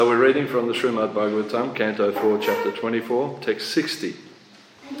So we're reading from the Śrīmad Bhāgavatam, Canto 4, Chapter 24, Text 60.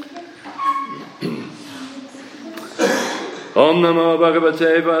 Om Namo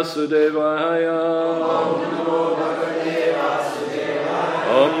Bhagavate Vasudevaya. Om Namo Bhagavate Vasudevaya.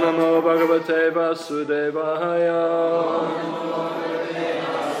 Om Namo Bhagavate Vasudevaya.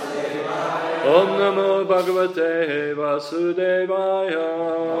 Om Namo Bhagavate Vasudevaya.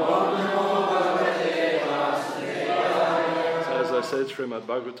 So as I said, Śrīmad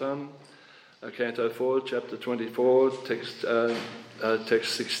Bhāgavatam, Canto 4, Chapter 24, Text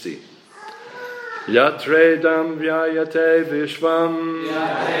 60. Yatredam vyayate vishvam.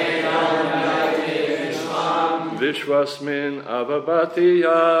 Vishwasmin avabhati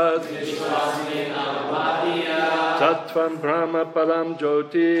yat. Tattvam brahma param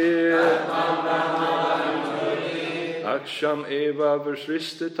jyoti. Aksham eva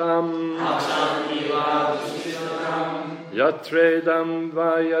vishristitam. Yatredam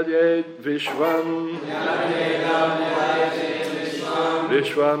vyayate vishvam.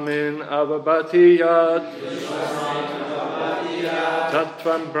 Vishwamin avabhati yat.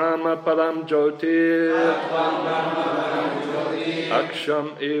 Tattvam brahma param jyoti. Aksham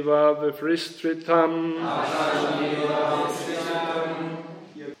eva vifristritam.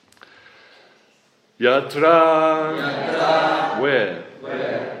 Yatra. Where?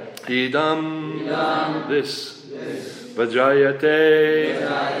 Idam. This. Vajayate.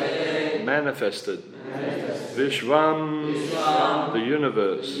 Manifested. Vishvam, the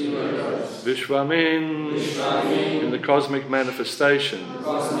universe. Vishwamin, in the cosmic manifestation.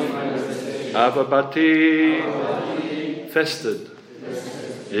 Avabhati, fested.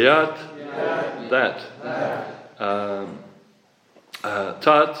 Yat, that.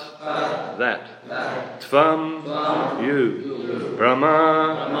 Tat, that. Tvam, you.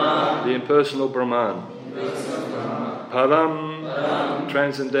 Brahma, the impersonal Brahman. Param,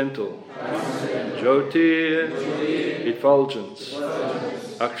 transcendental. Jyoti, effulgence.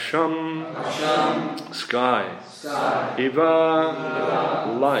 Aksham, sky. Iva,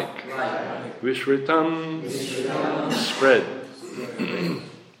 like. Vishritam, spread.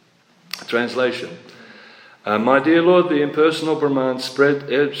 Translation. My dear Lord, the impersonal Brahman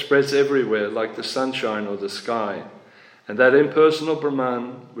spreads everywhere like the sunshine or the sky. And that impersonal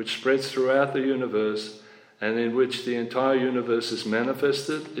Brahman, which spreads throughout the universe and in which the entire universe is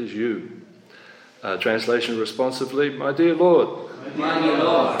manifested, is you. Translation responsively, my dear Lord,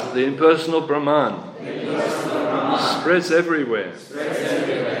 the impersonal Brahman, spreads everywhere,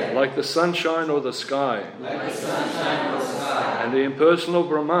 like the sunshine or the sky. And the impersonal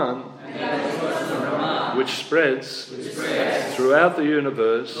Brahman, which spreads throughout the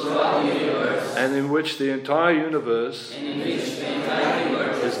universe, and in which the entire universe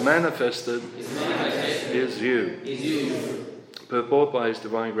is manifested, is you. Purport by His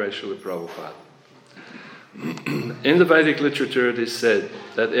Divine Grace Srila Prabhupada. In the Vedic literature it is said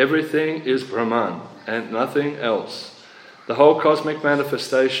that everything is Brahman and nothing else. The whole cosmic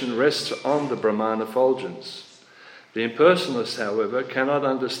manifestation rests on the Brahman effulgence. The impersonalists, however, cannot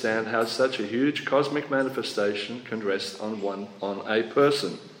understand how such a huge cosmic manifestation can rest on a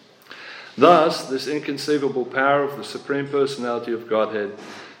person. Thus, this inconceivable power of the Supreme Personality of Godhead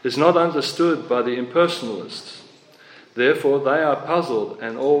is not understood by the impersonalists. Therefore, they are puzzled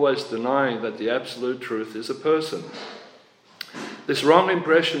and always denying that the absolute truth is a person. This wrong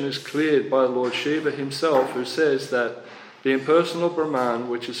impression is cleared by Lord Shiva himself, who says that the impersonal Brahman,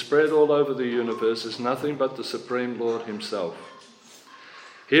 which is spread all over the universe, is nothing but the Supreme Lord himself.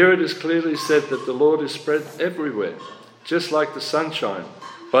 Here it is clearly said that the Lord is spread everywhere, just like the sunshine,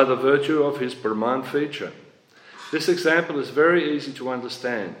 by the virtue of his Brahman feature. This example is very easy to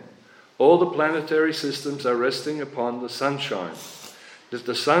understand. All the planetary systems are resting upon the sunshine. That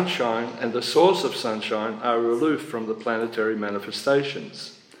the sunshine and the source of sunshine are aloof from the planetary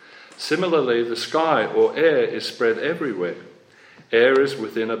manifestations. Similarly, the sky or air is spread everywhere. Air is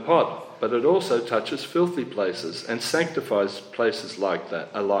within a pot, but it also touches filthy places and sanctifies places like that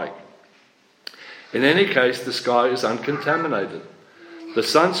alike. In any case, the sky is uncontaminated. The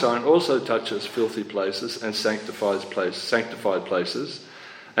sunshine also touches filthy places and sanctified places,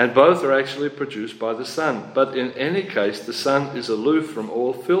 and both are actually produced by the sun. But in any case, the sun is aloof from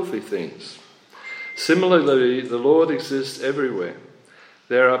all filthy things. Similarly, the Lord exists everywhere.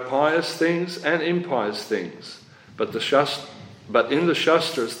 There are pious things and impious things, but in the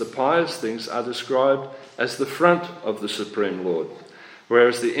Shastras, the pious things are described as the front of the Supreme Lord,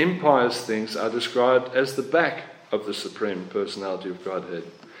 whereas the impious things are described as the back of the Supreme Personality of Godhead.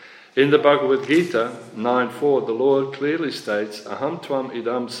 In the Bhagavad Gita 9.4, the Lord clearly states, Aham tvam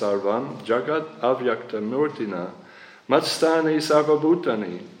idam sarvam jagat avyakta murtina Matstani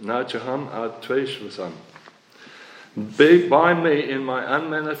sarvabhutani nachaham atveshvasam. By me, in my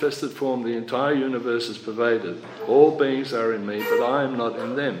unmanifested form, the entire universe is pervaded. All beings are in me, but I am not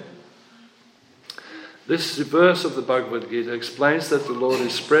in them. This verse of the Bhagavad Gita explains that the Lord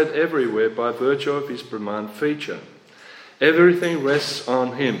is spread everywhere by virtue of his Brahman feature. Everything rests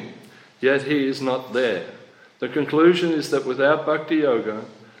on him, yet he is not there. The conclusion is that without bhakti yoga,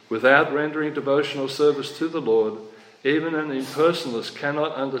 without rendering devotional service to the Lord, even an impersonalist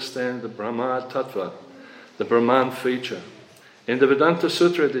cannot understand the Brahma Tattva, the Brahman feature. In the Vedanta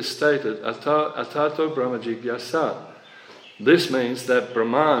Sutra it is stated, Atato Brahma Jigyasa. This means that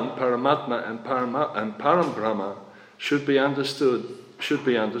Brahman, Paramatma and Param Brahma should be understood.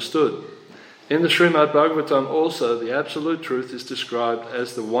 In the Śrīmad Bhāgavatam also, the absolute truth is described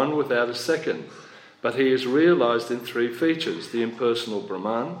as the one without a second, but he is realized in three features: the impersonal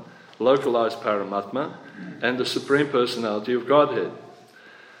Brahman, localized Paramatma, and the Supreme Personality of Godhead.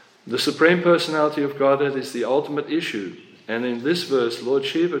 The Supreme Personality of Godhead is the ultimate issue, and in this verse Lord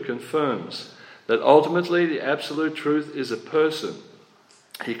Shiva confirms that ultimately the absolute truth is a person.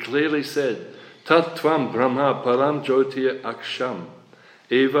 He clearly said, Tat Tvam Brahma Param Jyotir Aksham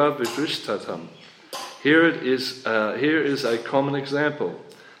Eva Vidrishtatam. Here is a common example.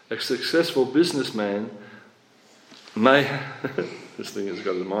 A successful businessman may... this thing has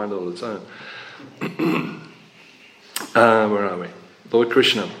got a mind all its own. Where are we? Lord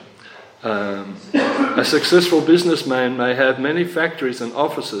Krishna. A successful businessman may have many factories and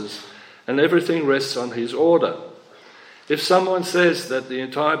offices, and everything rests on his order. If someone says that the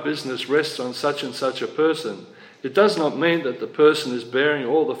entire business rests on such and such a person, it does not mean that the person is bearing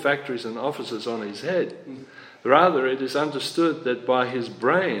all the factories and offices on his head. Rather, it is understood that by his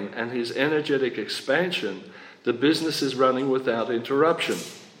brain and his energetic expansion, the business is running without interruption.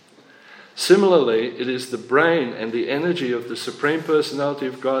 Similarly, it is the brain and the energy of the Supreme Personality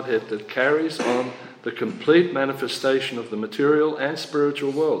of Godhead that carries on the complete manifestation of the material and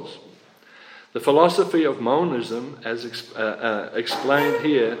spiritual worlds. The philosophy of monism, as explained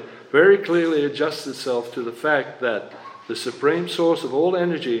here, very clearly adjusts itself to the fact that the supreme source of all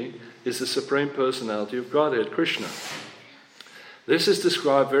energy is the Supreme Personality of Godhead, Krishna. This is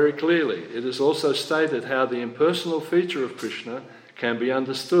described very clearly. It is also stated how the impersonal feature of Krishna can be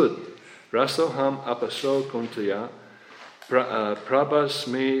understood. Rasoham apaso kuntaya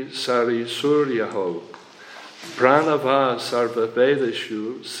prabhasmi sari suryaho pranava sarva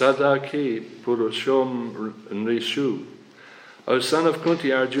vedeshu sadaki purushom nishu. O son of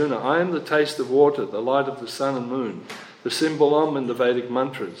Kunti Arjuna, I am the taste of water, the light of the sun and moon, the symbol Om in the Vedic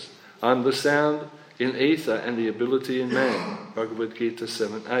mantras. I am the sound in ether and the ability in man. Bhagavad Gita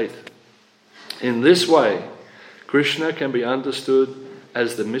 7:8. In this way, Krishna can be understood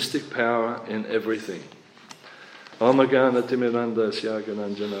as the mystic power in everything. Om Agana Timiranda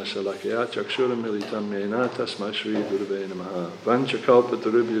Syagananjana Shalakya Chakshuram Militam Mena Tasma Shri Gurave Namaha Vanchakalpa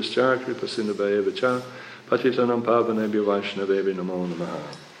Tarubhyascha Kripasinabhayevacha Patitanam Pavanebhyo Vaishnavevi Namo Namaha.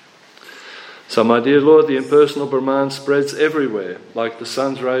 So, my dear Lord, the impersonal Brahman spreads everywhere, like the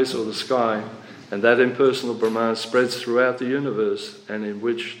sun's rays or the sky, and that impersonal Brahman spreads throughout the universe, and in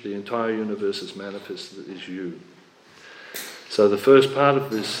which the entire universe is manifested is you. So the first part of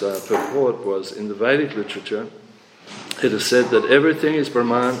this purport was, in the Vedic literature, it is said that everything is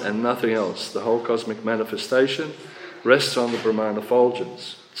Brahman and nothing else. The whole cosmic manifestation rests on the Brahman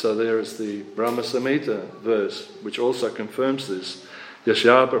effulgence. So there is the Brahma Samhita verse, which also confirms this.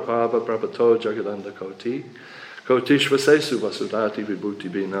 Yasya prabhava prabhato jagadanda koti kotishvasesu vasudati vibhuti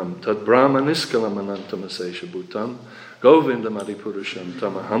binam tad brahma niskalam anantamasesha bhutam govindam adipurusham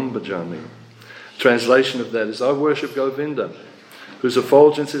tamaham bhajami. Translation of that is, I worship Govinda, whose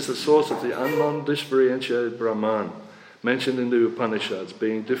effulgence is the source of the non-differentiated Brahman, mentioned in the Upanishads,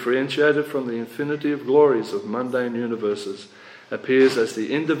 being differentiated from the infinity of glories of mundane universes, appears as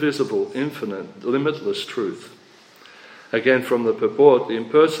the indivisible, infinite, limitless truth. Again, from the purport, the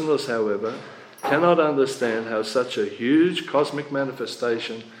impersonalists, however, cannot understand how such a huge cosmic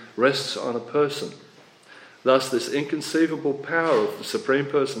manifestation rests on a person. Thus, this inconceivable power of the Supreme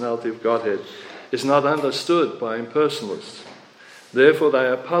Personality of Godhead is not understood by impersonalists. Therefore, they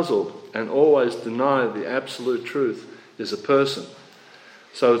are puzzled and always deny the absolute truth is a person.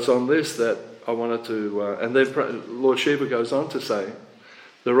 So it's on this that I wanted to... and then Lord Shiva goes on to say,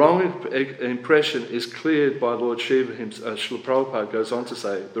 the wrong impression is cleared by Lord Shiva himself. Srila Prabhupada goes on to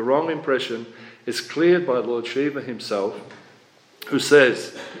say, the wrong impression is cleared by Lord Shiva himself, who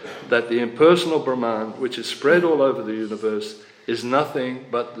says that the impersonal Brahman, which is spread all over the universe, is nothing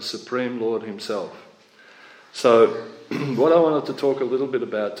but the Supreme Lord himself. So what I wanted to talk a little bit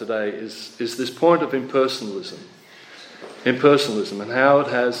about today is this point of impersonalism. impersonalism and how it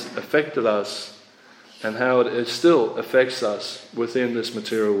has affected us and how it still affects us within this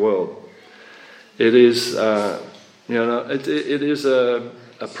material world. It is, it is a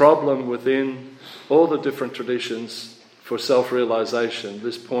problem within all the different traditions for self-realization,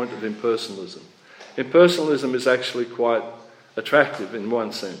 this point of impersonalism. Impersonalism is actually quite attractive in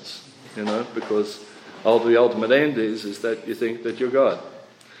one sense, because the ultimate end is that you think that you're God.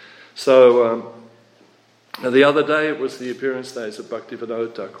 So the other day it was the appearance days of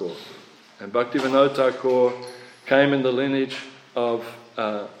Bhaktivinoda Thakur. And Bhaktivinoda Thakur came in the lineage of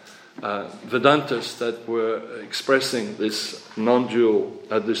Vedantas that were expressing this non-dual,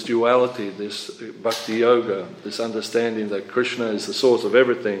 this duality, this bhakti yoga, this understanding that Krishna is the source of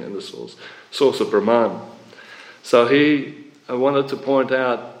everything and the source of Brahman. So he wanted to point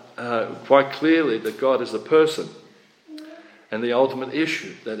out quite clearly that God is a person and the ultimate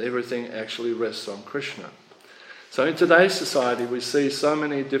issue, that everything actually rests on Krishna. So in today's society we see so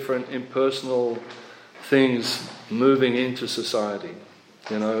many different impersonal things moving into society,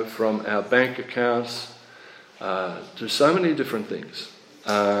 from our bank accounts to so many different things.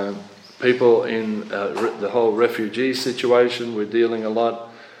 People in the whole refugee situation, we're dealing a lot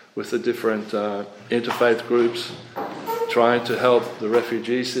with the different interfaith groups trying to help the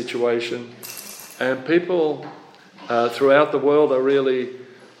refugee situation. And people throughout the world are really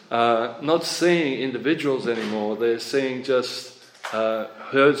not seeing individuals anymore. They're seeing just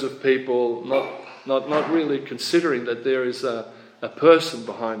herds of people, not really considering that there is a person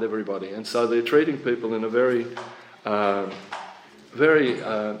behind everybody. And so they're treating people in a very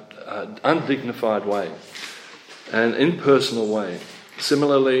undignified way, an impersonal way.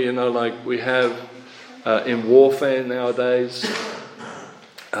 Similarly, like we have in warfare nowadays,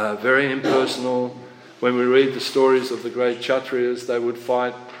 very impersonal. When we read the stories of the great Kshatriyas, they would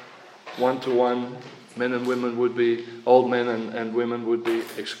fight one-to-one. Men and women would be, old men and women would be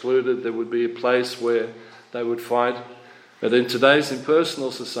excluded. There would be a place where they would fight. But in today's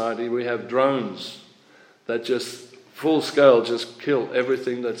impersonal society, we have drones that just full scale just kill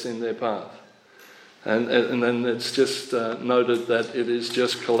everything that's in their path. And then it's just noted that it is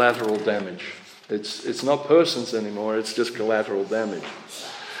just collateral damage. It's not persons anymore, it's just collateral damage.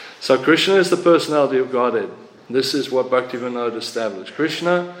 So Krishna is the personality of Godhead. This is what Bhaktivinoda established.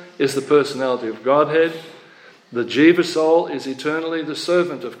 Krishna is the personality of Godhead. The Jiva soul is eternally the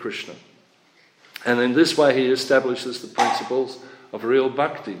servant of Krishna. And in this way he establishes the principles of real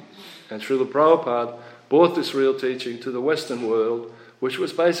bhakti. And Srila Prabhupada brought this real teaching to the Western world, which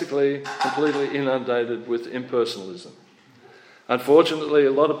was basically completely inundated with impersonalism. Unfortunately,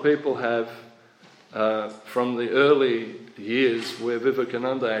 a lot of people have, from the early years where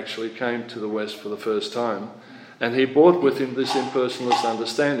Vivekananda actually came to the West for the first time, and he brought with him this impersonalist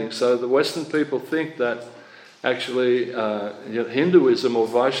understanding. So the Western people think that actually Hinduism or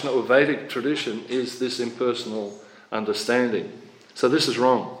Vaishnava or Vedic tradition is this impersonal understanding. So this is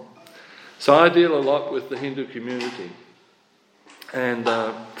wrong. So I deal a lot with the Hindu community, and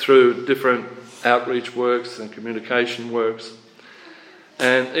through different outreach works and communication works.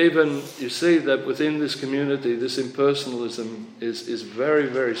 And even you see that within this community, this impersonalism is very,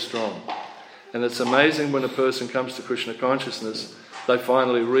 very strong. And it's amazing when a person comes to Krishna consciousness, they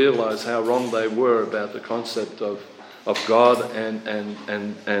finally realize how wrong they were about the concept of God and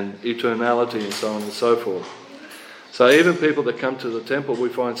eternality and so on and so forth. So even people that come to the temple, we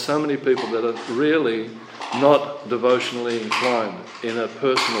find so many people that are really not devotionally inclined in a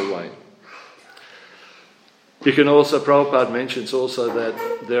personal way. You can also, Prabhupada mentions also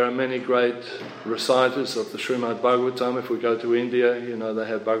that there are many great reciters of the Śrīmad Bhāgavatam. If we go to India, they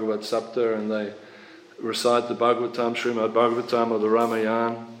have Bhagavad Sapta and they recite the Bhāgavatam, Śrīmad Bhāgavatam or the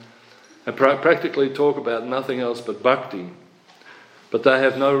Ramayana, and practically talk about nothing else but bhakti. But they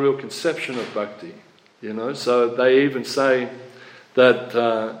have no real conception of bhakti, So they even say that,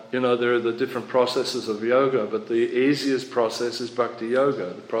 there are the different processes of yoga, but the easiest process is bhakti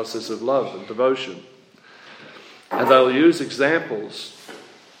yoga, the process of love and devotion. And they'll use examples,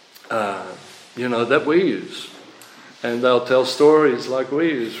 that we use. And they'll tell stories like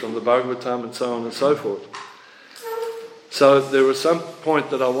we use from the Bhagavatam and so on and so forth. So there was some point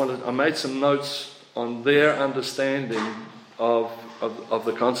that I made some notes on their understanding of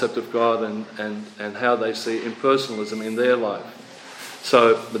the concept of God and how they see impersonalism in their life.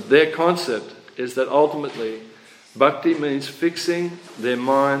 But their concept is that ultimately bhakti means fixing their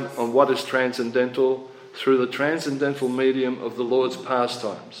mind on what is transcendental through the transcendental medium of the Lord's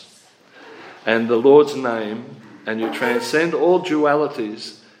pastimes and the Lord's name, and you transcend all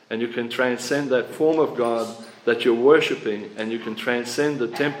dualities, and you can transcend that form of God that you're worshipping, and you can transcend the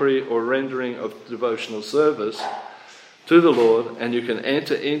temporary or rendering of devotional service to the Lord, and you can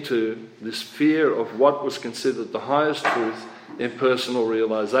enter into this sphere of what was considered the highest truth in personal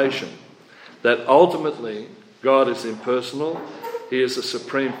realization. That ultimately God is impersonal. He is a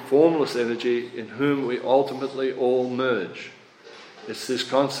supreme formless energy in whom we ultimately all merge. It's this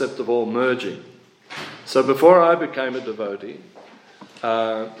concept of all merging. So before I became a devotee,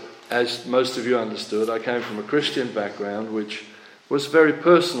 as most of you understood, I came from a Christian background, which was very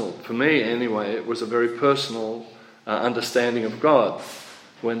personal. For me anyway, it was a very personal understanding of God.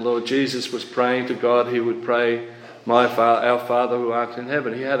 When Lord Jesus was praying to God, he would pray, our Father who art in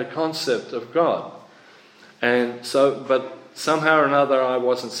heaven. He had a concept of God. And so, but somehow or another I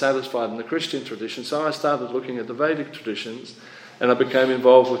wasn't satisfied in the Christian tradition, so I started looking at the Vedic traditions, and I became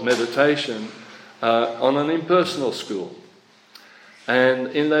involved with meditation on an impersonal school. And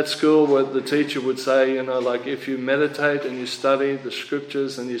in that school, what the teacher would say, like if you meditate and you study the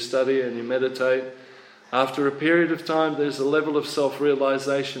scriptures and you study and you meditate, after a period of time there's a level of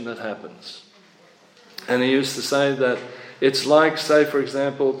self-realization that happens. And he used to say that it's like, say for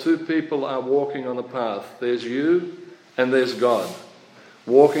example, two people are walking on a path. There's you and there's God,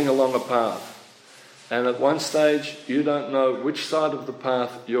 walking along a path. And at one stage, you don't know which side of the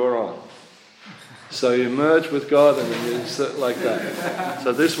path you're on. So you merge with God and then you sit like that.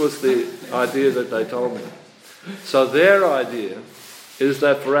 So this was the idea that they told me. So their idea is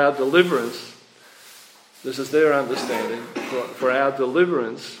that for our deliverance, this is their understanding, for our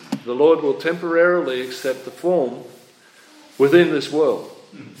deliverance, the Lord will temporarily accept the form within this world.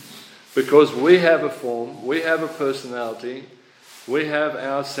 Because we have a form, we have a personality, we have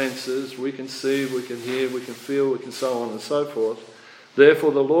our senses, we can see, we can hear, we can feel, we can so on and so forth.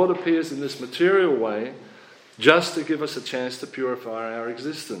 Therefore the Lord appears in this material way just to give us a chance to purify our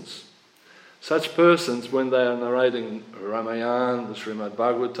existence. Such persons, when they are narrating Ramayana, the Śrīmad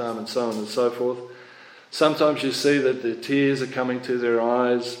Bhāgavatam and so on and so forth, sometimes you see that the tears are coming to their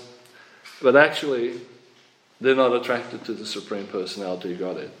eyes, but actually they're not attracted to the Supreme Personality of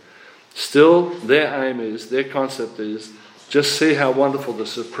Godhead. Still, their aim is, their concept is, just see how wonderful the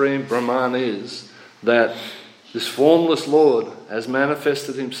Supreme Brahman is, that this formless Lord has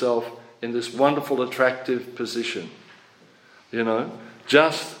manifested himself in this wonderful, attractive position,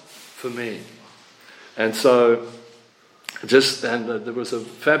 just for me. And so, there was a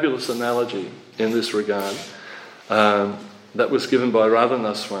fabulous analogy in this regard that was given by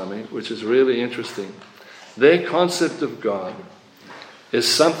Radhanath Swami, which is really interesting. Their concept of God is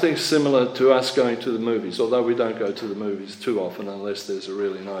something similar to us going to the movies, although we don't go to the movies too often unless there's a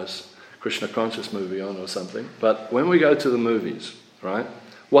really nice Krishna conscious movie on or something. But when we go to the movies, right,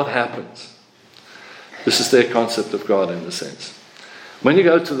 what happens? This is their concept of God in a sense. When you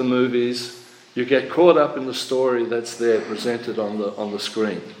go to the movies, you get caught up in the story that's there presented on the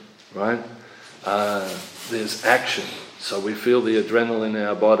screen, right? There's action, so we feel the adrenaline in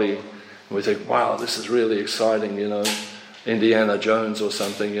our body, and we think, wow, this is really exciting, Indiana Jones or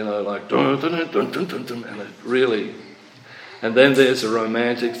something, like dun dun dun dun dun dun, and it really. And then there's a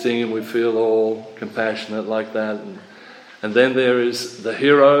romantic thing, and we feel all compassionate like that. And then there is the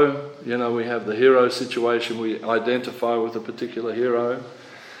hero. We have the hero situation. We identify with a particular hero,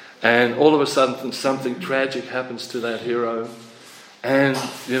 and all of a sudden something tragic happens to that hero, and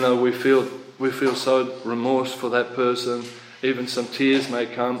we feel so remorse for that person. Even some tears may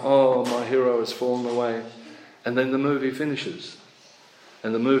come. Oh, my hero has fallen away. And then the movie finishes.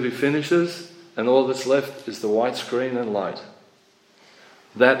 And the movie finishes, and all that's left is the white screen and light.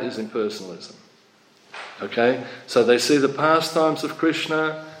 That is impersonalism. Okay? So they see the pastimes of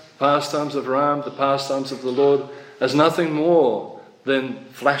Krishna, pastimes of Ram, the pastimes of the Lord, as nothing more than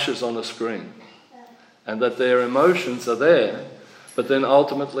flashes on a screen. And that their emotions are there, but then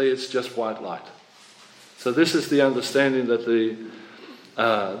ultimately it's just white light. So this is the understanding that the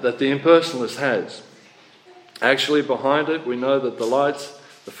impersonalist has. Actually, behind it, we know that the lights,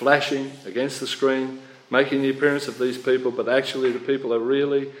 the flashing against the screen, making the appearance of these people, but actually the people are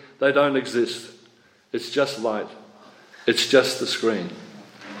really, they don't exist. It's just light. It's just the screen.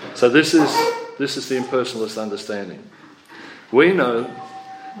 So this is the impersonalist understanding. We know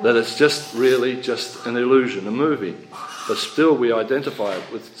that it's just really just an illusion, a movie, but still we identify it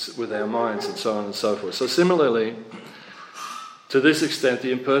with our minds and so on and so forth. So similarly, to this extent,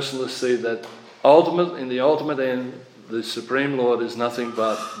 the impersonalists see that in the ultimate end, the Supreme Lord is nothing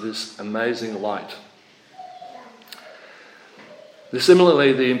but this amazing light.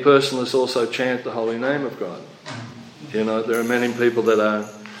 Similarly, the impersonalists also chant the holy name of God. There are many people that are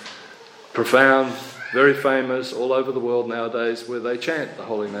profound, very famous all over the world nowadays where they chant the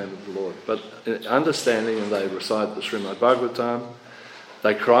holy name of the Lord. But understanding, and they recite the Śrīmad Bhāgavatam,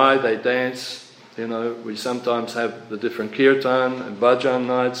 they cry, they dance, We sometimes have the different kirtan and bhajan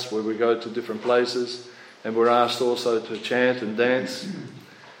nights where we go to different places and we're asked also to chant and dance.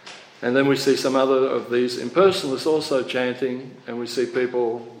 And then we see some other of these impersonalists also chanting, and we see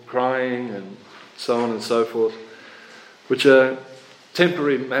people crying and so on and so forth, which are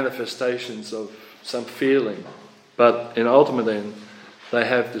temporary manifestations of some feeling. But in ultimate end, they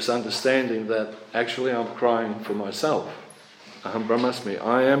have this understanding that actually I'm crying for myself. Aham Brahmasmi,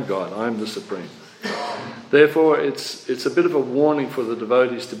 I am God, I am the Supreme. Therefore, it's a bit of a warning for the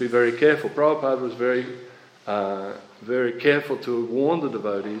devotees to be very careful. Prabhupada was very careful to warn the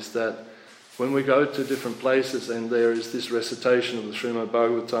devotees that when we go to different places and there is this recitation of the Śrīmad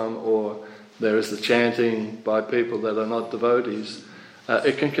Bhāgavatam, or there is the chanting by people that are not devotees,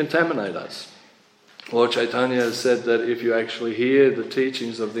 it can contaminate us. Lord Chaitanya has said that if you actually hear the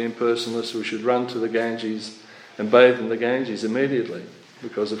teachings of the impersonalists, we should run to the Ganges and bathe in the Ganges immediately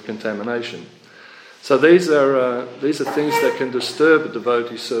because of contamination. So these are things that can disturb a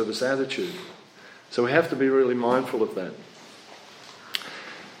devotee service attitude. So we have to be really mindful of that.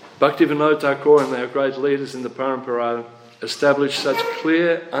 Bhaktivinoda Thakur and our great leaders in the Parampara established such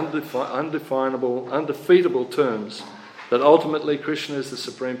clear, undefinable, undefeatable terms that ultimately Krishna is the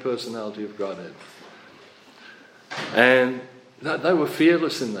Supreme Personality of Godhead. And they were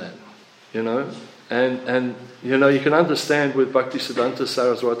fearless in that, And you can understand with Bhaktisiddhanta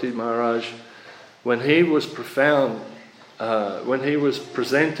Saraswati Maharaj, when he was profound, when he was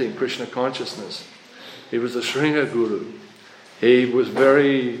presenting Krishna consciousness, he was a Shringa Guru. He was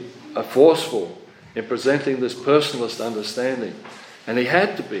very forceful in presenting this personalist understanding. And he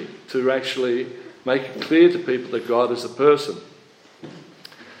had to be, to actually make it clear to people that God is a person.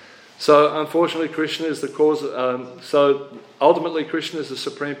 So unfortunately Krishna is the cause, so ultimately Krishna is the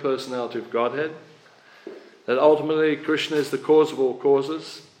Supreme Personality of Godhead. That ultimately Krishna is the cause of all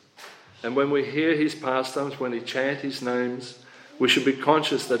causes. And when we hear his pastimes, when we chant his names, we should be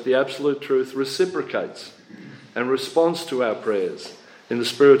conscious that the absolute truth reciprocates and responds to our prayers in the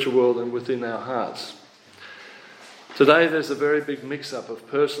spiritual world and within our hearts. Today there's a very big mix-up of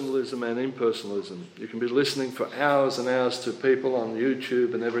personalism and impersonalism. You can be listening for hours and hours to people on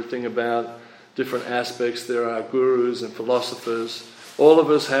YouTube and everything about different aspects. There are gurus and philosophers. All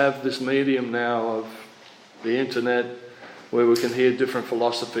of us have this medium now of the internet where we can hear different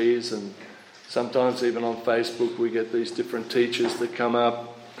philosophies, and sometimes even on Facebook we get these different teachers that come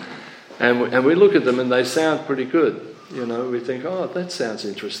up and we look at them and they sound pretty good. We think, oh, that sounds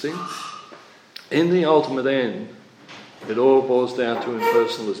interesting. In the ultimate end, it all boils down to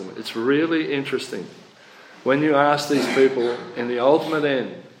impersonalism. It's really interesting. When you ask these people, in the ultimate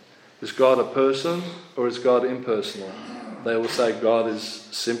end, is God a person or is God impersonal? They will say God is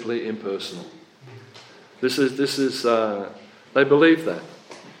simply impersonal. This is. They believe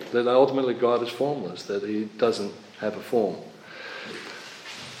that ultimately God is formless, that he doesn't have a form.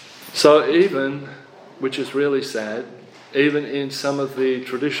 So even, which is really sad, even in some of the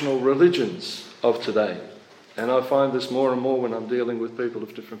traditional religions of today, and I find this more and more when I'm dealing with people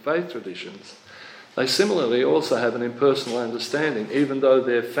of different faith traditions, they similarly also have an impersonal understanding, even though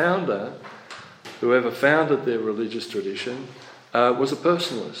their founder, whoever founded their religious tradition, was a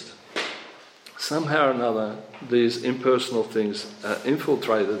personalist. Somehow or another, these impersonal things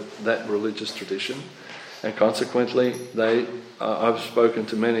infiltrated that religious tradition, and consequently, I've spoken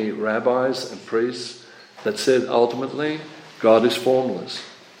to many rabbis and priests that said ultimately, God is formless.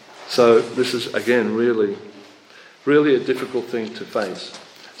 So this is again really a difficult thing to face.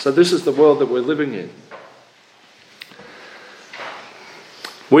 So this is the world that we're living in.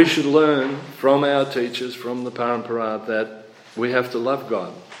 We should learn from our teachers, from the Parampara, that we have to love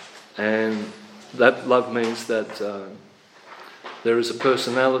God, and that love means that there is a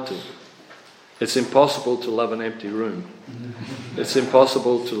personality. It's impossible to love an empty room. It's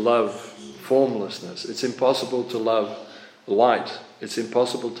impossible to love formlessness. It's impossible to love light. It's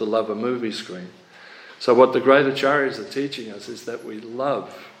impossible to love a movie screen. So what the great acharyas are teaching us is that we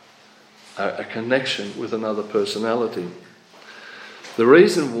love a connection with another personality. The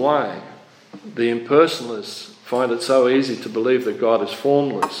reason why the impersonalists find it so easy to believe that God is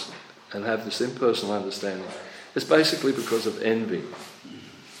formless and have this impersonal understanding is basically because of envy.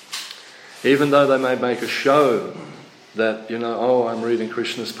 Even though they may make a show that, I'm reading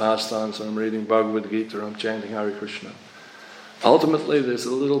Krishna's pastimes, I'm reading Bhagavad Gita, I'm chanting Hare Krishna. Ultimately, there's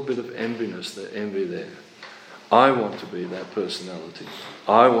a little bit of envy there. I want to be that personality.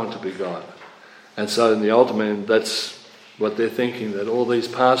 I want to be God. And so in the ultimate end, that's what they're thinking, that all these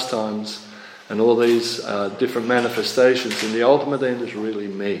pastimes and all these different manifestations, in the ultimate end is really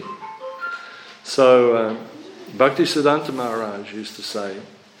me. So Bhaktisiddhanta Maharaj used to say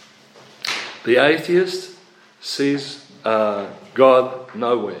The atheist sees God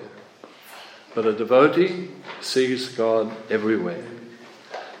nowhere, but a devotee sees God everywhere.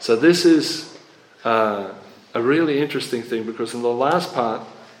 So this is a really interesting thing, because in the last part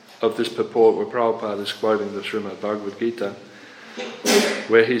of this purport, where Prabhupada is quoting the Śrīmad Bhagavad Gita,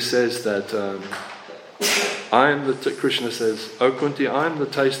 where he says that Krishna says, "O Kunti, I am the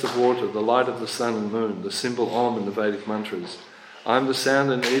taste of water, the light of the sun and moon, the symbol Om in the Vedic mantras. I am the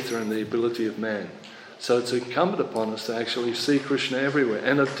sound and ether and the ability of man." So it's incumbent upon us to actually see Krishna everywhere.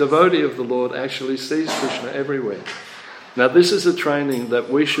 And a devotee of the Lord actually sees Krishna everywhere. Now this is a training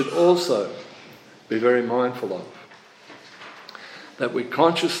that we should also be very mindful of. That we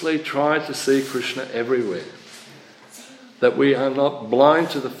consciously try to see Krishna everywhere. That we are not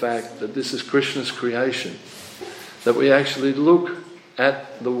blind to the fact that this is Krishna's creation. That we actually look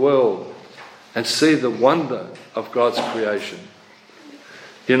at the world and see the wonder of God's creation.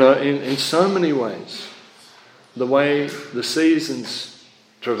 You know, in so many ways, the way the seasons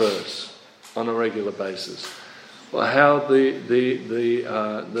traverse on a regular basis, or how the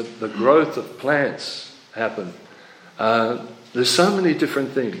growth of plants happen. There's so many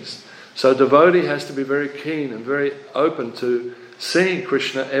different things. So a devotee has to be very keen and very open to seeing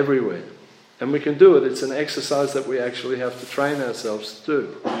Krishna everywhere. And we can do it. It's an exercise that we actually have to train ourselves to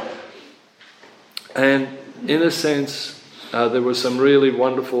do. And in a sense, there were some really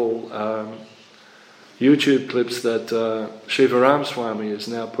wonderful YouTube clips that Shivaram Swami is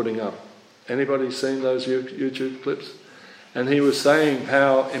now putting up. Anybody seen those YouTube clips? And he was saying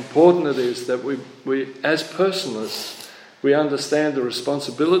how important it is that we as personalists, we understand the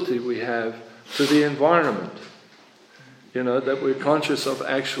responsibility we have to the environment. You know, that we're conscious of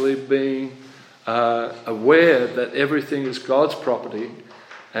actually being aware that everything is God's property,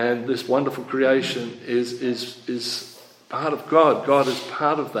 and this wonderful creation is part of God. God is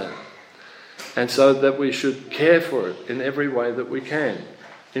part of that. And so that we should care for it in every way that we can.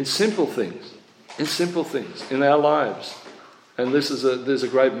 In simple things, in our lives. And there's a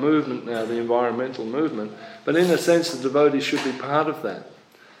great movement now, the environmental movement. But in a sense, the devotee should be part of that.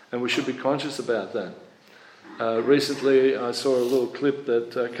 And we should be conscious about that. Recently, I saw a little clip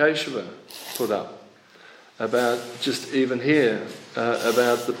that Keshava put up about, just even here,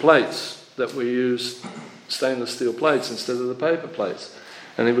 about the plates that we use, stainless steel plates instead of the paper plates.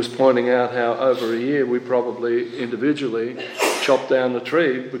 And he was pointing out how over a year we probably individually chop down the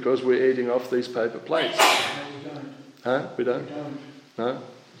tree because we're eating off these paper plates. Huh? We don't? No?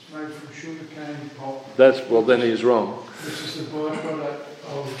 It's made from sugar cane pulp. Well, then he's wrong. This is the byproduct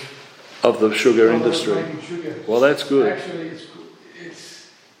of the sugar industry. Sugar. Well, that's good. Actually, it's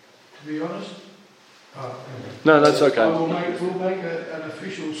to be honest. No, that's okay. We'll make an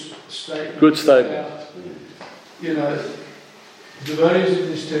official statement. Good statement. About, you know, devotees in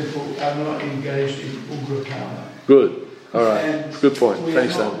this temple are not engaged in ugra karma. Good. All right. And good point.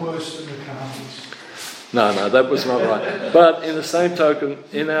 Thanks, we are not Dan. worse than the karmas. No, that was not right. But in the same token,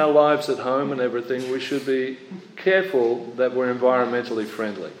 in our lives at home and everything, we should be careful that we're environmentally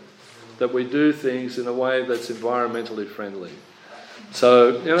friendly. That we do things in a way that's environmentally friendly.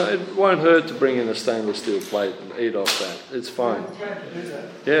 So, you know, it won't hurt to bring in a stainless steel plate and eat off that. It's fine.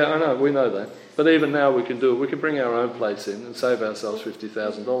 Yeah, I know, we know that. But even now we can do it. We can bring our own plates in and save ourselves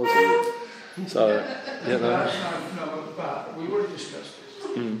 $50,000 a year. So, you know. No, but we already discussed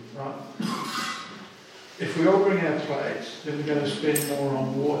this, right? If we all bring our plates, then we're going to spend more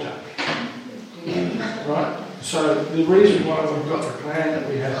on water. Right? So the reason why we've got the plan that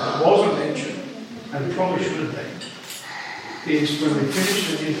we have that wasn't mentioned, and probably should have been, is when we finish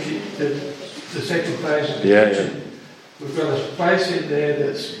the second phase of the kitchen, we've got a place in there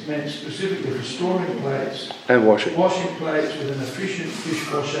that's meant specifically for storing plates and washing plates with an efficient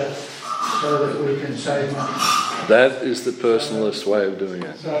dishwasher so that we can save money. That is the personalist way of doing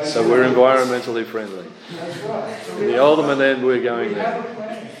it. So we're environmentally friendly. That's right. So In the ultimate end, we're going there.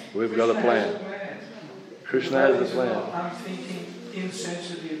 Plan. We've got a plan. Krishna has a plan. Unthinking,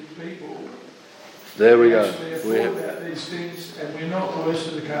 insensitive people. There we go. We have about these things, and we're not worse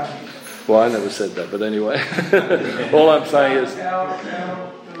than the karmis. Well, I never said that, but anyway. All I'm saying is... Our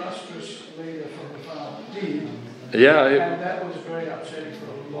illustrious leader from the farm did. Yeah. And that was very upsetting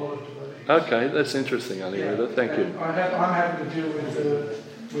for a lot of devotees. Okay, that's interesting, Anurita. Thank you. I'm having to deal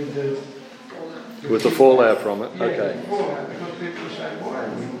with the fallout from it. Yeah, Okay. the fallout, because people say, why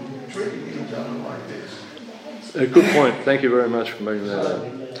are we treating each other like this? A good point. Thank you very much for bringing that up.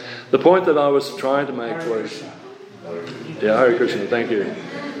 The point that I was trying to make was... Yeah, Hare Krishna, thank you.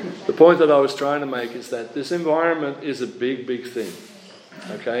 The point that I was trying to make is that this environment is a big, big thing.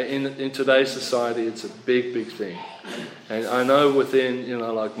 Okay? In today's society, it's a big, big thing. And I know within,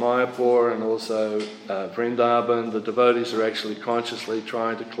 like Mayapur and also Vrindavan, the devotees are actually consciously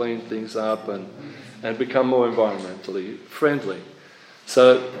trying to clean things up and become more environmentally friendly.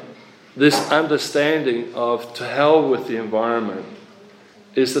 So this understanding of to hell with the environment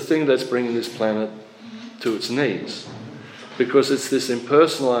is the thing that's bringing this planet to its knees. Because it's this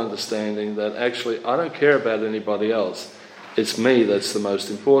impersonal understanding that actually I don't care about anybody else. It's me that's the most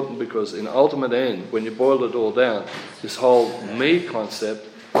important, because in ultimate end, when you boil it all down, this whole me concept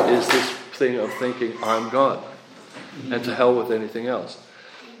is this thing of thinking I'm God, and to hell with anything else.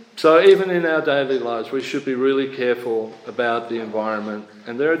 So even in our daily lives, we should be really careful about the environment,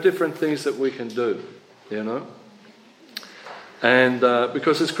 and there are different things that we can do, and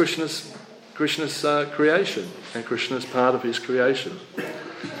because it's Krishna's creation, and Krishna's part of his creation.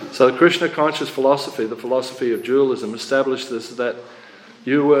 So the Krishna conscious philosophy, the philosophy of dualism, established this, that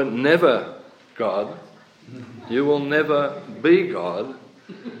you were never God, you will never be God,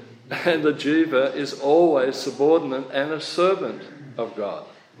 and the jiva is always subordinate and a servant of God.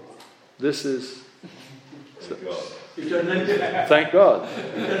 This is... Thank God.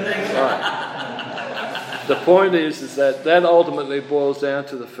 Right. The point is that ultimately boils down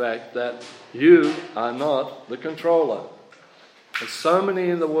to the fact that you are not the controller. And so many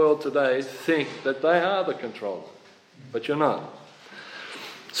in the world today think that they are the controller, but you're not.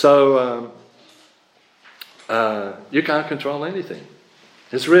 So you can't control anything.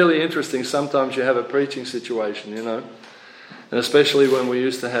 It's really interesting. Sometimes you have a preaching situation, and especially when we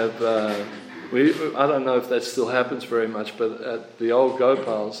used to have, I don't know if that still happens very much, but at the old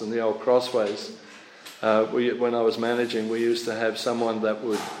Gopals and the old Crossways, when I was managing, we used to have someone that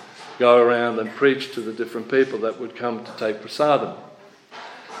would go around and preach to the different people that would come to take prasadam.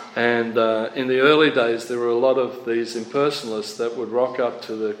 And in the early days, there were a lot of these impersonalists that would rock up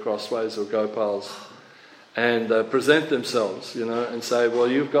to the Crossways or Gopals and present themselves, and say, well,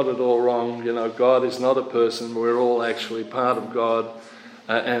 you've got it all wrong, God is not a person, we're all actually part of God,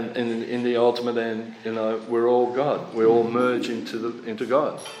 and in the ultimate end, we're all God, we all merge into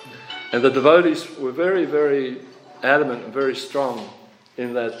God. And the devotees were very, very adamant and very strong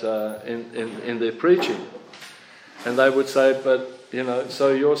in that in their preaching, and they would say, but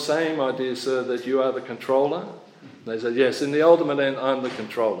so you're saying, my dear sir, that you are the controller? They said, yes, in the ultimate end I'm the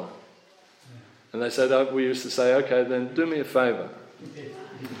controller. And they said, we used to say, okay, then do me a favour,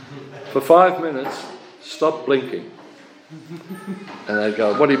 for 5 minutes stop blinking. And they'd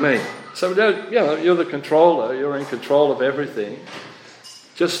go, what do you mean? So you're the controller, you're in control of everything,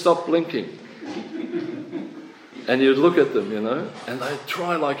 just stop blinking. And you'd look at them, and they'd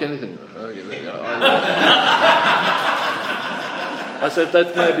try like anything. I said,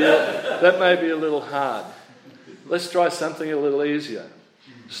 that may be a little hard. Let's try something a little easier.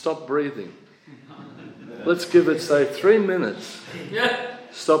 Stop breathing. Let's give it, say, 3 minutes.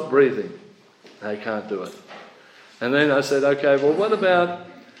 Stop breathing. They can't do it. And then I said, okay, well, what about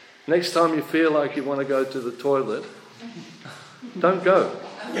next time you feel like you want to go to the toilet, don't go.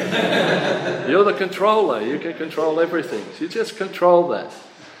 You're the controller. You can control everything. So you just control that.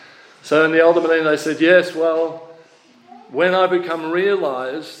 So in the ultimate end, they said, yes, well, when I become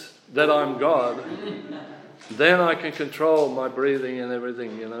realized that I'm God, then I can control my breathing and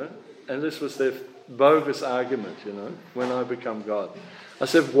everything, And this was their bogus argument, when I become God. I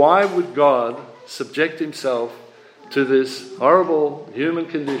said, why would God subject himself to this horrible human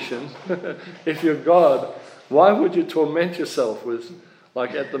condition? If you're God, why would you torment yourself with,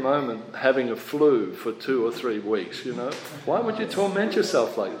 like at the moment, having a flu for 2 or 3 weeks, Why would you torment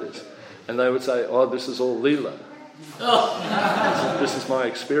yourself like this? And they would say, oh, this is all Leela. This is my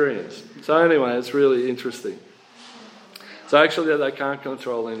experience. So anyway, it's really interesting. So actually they can't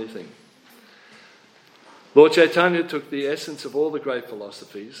control anything. Lord Chaitanya took the essence of all the great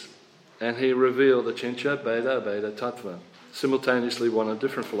philosophies and he revealed the Chincha, Beda, Abeda, Tattva, simultaneously one and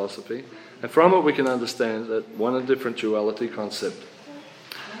different philosophy. And from it we can understand that one and different duality concept.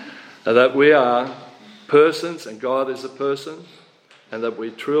 That we are persons and God is a person, and that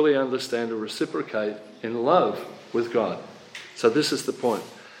we truly understand and reciprocate in love with God. So this is the point.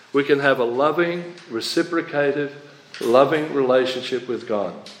 We can have a loving, reciprocative, loving relationship with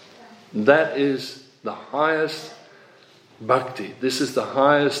God. That is the highest bhakti. This is the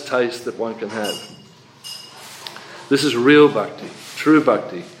highest taste that one can have. This is real bhakti, true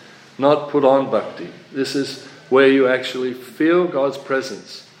bhakti, not put on bhakti. This is where you actually feel God's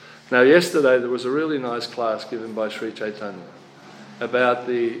presence. Now yesterday there was a really nice class given by Sri Chaitanya about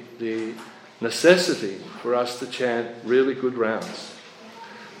the necessity for us to chant really good rounds.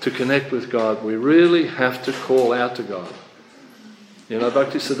 To connect with God, we really have to call out to God. You know,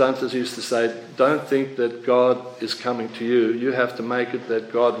 Bhaktisiddhanta used to say, don't think that God is coming to you. You have to make it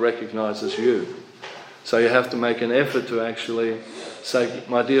that God recognizes you. So you have to make an effort to actually say,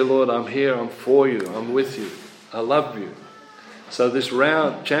 my dear Lord, I'm here, I'm for you, I'm with you, I love you. So this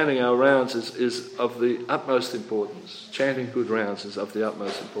round, chanting our rounds is of the utmost importance. Chanting good rounds is of the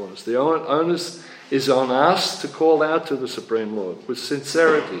utmost importance. The onus is on us to call out to the Supreme Lord with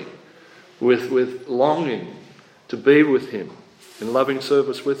sincerity, with longing to be with Him, in loving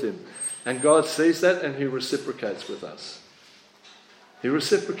service with Him. And God sees that and He reciprocates with us. He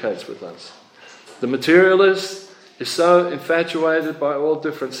reciprocates with us. The materialist is so infatuated by all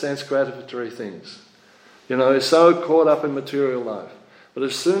different sense gratificatory things. You know, is so caught up in material life. But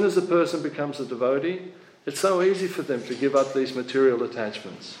as soon as a person becomes a devotee, it's so easy for them to give up these material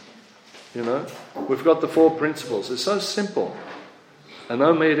attachments. You know, we've got the 4 principles. It's so simple. And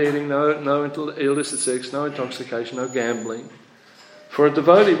no meat eating, no illicit sex, no intoxication, no gambling. For a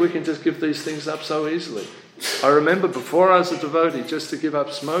devotee, we can just give these things up so easily. I remember before I was a devotee, just to give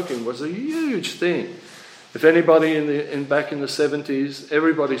up smoking was a huge thing. If anybody back in the 70s,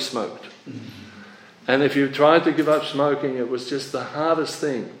 everybody smoked. And if you tried to give up smoking, it was just the hardest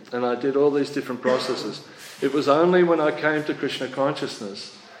thing. And I did all these different processes. It was only when I came to Krishna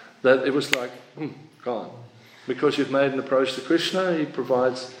consciousness that it was like, gone. Because you've made an approach to Krishna, He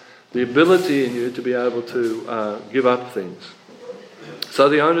provides the ability in you to be able to give up things. So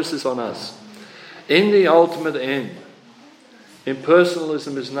the onus is on us. In the ultimate end,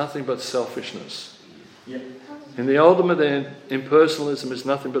 impersonalism is nothing but selfishness. Yeah. In the ultimate end, impersonalism is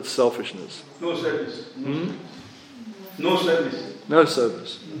nothing but selfishness. No service. No service. No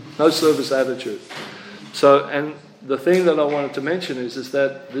service. No service attitude. So, and the thing that I wanted to mention is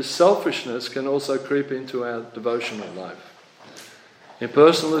that this selfishness can also creep into our devotional life.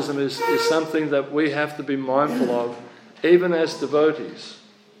 Impersonalism is something that we have to be mindful of, even as devotees.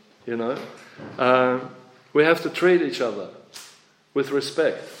 You know, we have to treat each other with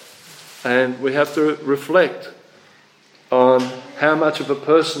respect, and we have to reflect on how much of a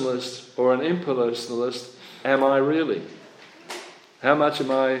personalist or an impersonalist am I really? How much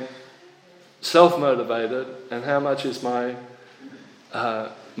am I self-motivated, and how much is my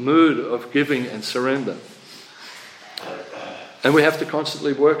mood of giving and surrender? And we have to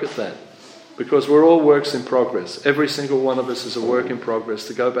constantly work at that, because we're all works in progress. Every single one of us is a work in progress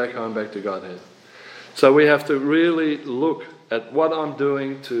to go back home, back to Godhead. So we have to really look at what I'm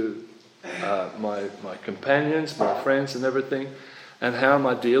doing to my companions, my friends and everything, and how am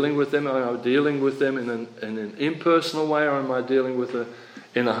I dealing with them? Am I dealing with them in an impersonal way, or am I dealing with them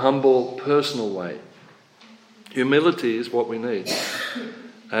in a humble, personal way? Humility is what we need.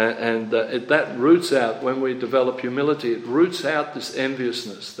 That roots out, when we develop humility, it roots out this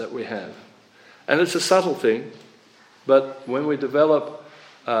enviousness that we have. And it's a subtle thing, but when we develop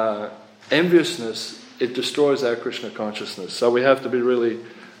enviousness, it destroys our Krishna consciousness. So we have to be really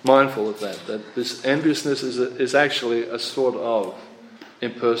mindful of that this enviousness is actually a sort of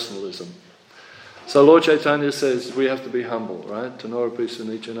impersonalism. So Lord Chaitanya says we have to be humble, right?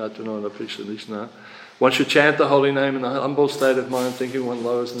 One should chant the holy name in a humble state of mind, thinking one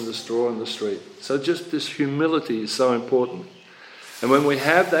lower than the straw in the street. So just this humility is so important. And when we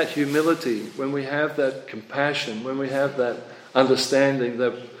have that humility, when we have that compassion, when we have that understanding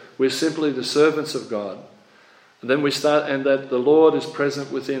that we're simply the servants of God, then we start, and that the Lord is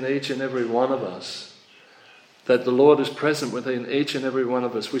present within each and every one of us. That the Lord is present within each and every one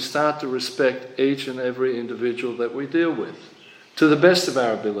of us. We start to respect each and every individual that we deal with, to the best of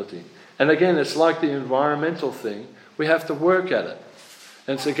our ability. And again, it's like the environmental thing. We have to work at it.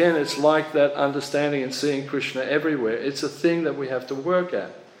 And it's like that understanding and seeing Krishna everywhere. It's a thing that we have to work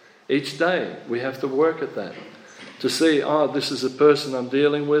at. Each day, we have to work at that. To see, this is a person I'm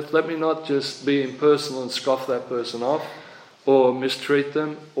dealing with. Let me not just be impersonal and scoff that person off, or mistreat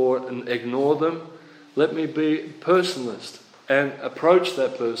them, or ignore them. Let me be personalist and approach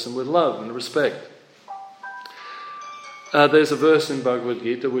that person with love and respect. There's a verse in Bhagavad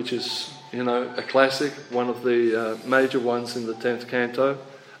Gita which is, a classic, one of the major ones in the 10th canto,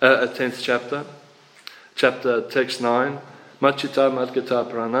 10th chapter, text 9. Machita madgata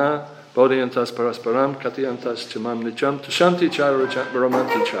prana, bodhiyantas parasparam, katiyantas chamam nicham, tushanti cha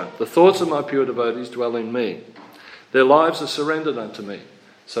ramanti cha. The thoughts of my pure devotees dwell in me. Their lives are surrendered unto me.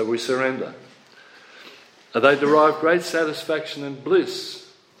 So we surrender. They derive great satisfaction and bliss.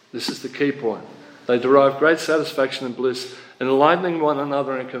 This is the key point. They derive great satisfaction and bliss, enlightening one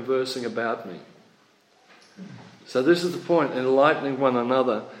another and conversing about me. So this is the point, enlightening one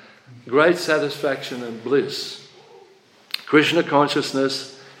another. Great satisfaction and bliss. Krishna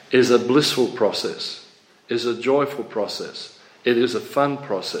consciousness is a blissful process, is a joyful process. It is a fun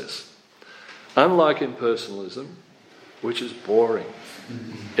process. Unlike impersonalism, which is boring.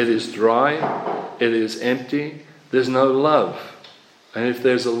 It is dry, it is empty, there's no love. And if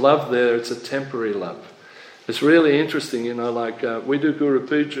there's a love there, it's a temporary love. It's really interesting, we do Guru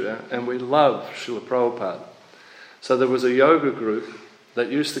Puja and we love Srila Prabhupada. So there was a yoga group that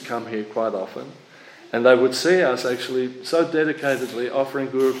used to come here quite often, and they would see us actually so dedicatedly offering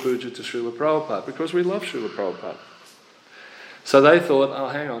Guru Puja to Srila Prabhupada because we love Srila Prabhupada. So they thought, oh,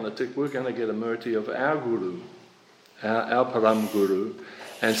 hang on a tick, we're going to get a murti of our Guru, our Param Guru,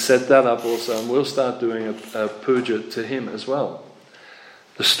 and set that up also, and we'll start doing a puja to him as well.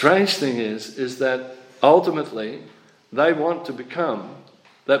 The strange thing is that ultimately they want to become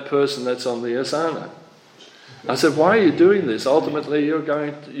that person that's on the asana. I said, why are you doing this? Ultimately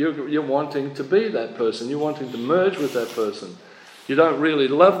you're wanting to be that person, you're wanting to merge with that person. You don't really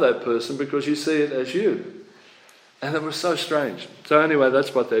love that person because you see it as you. And it was so strange. So anyway,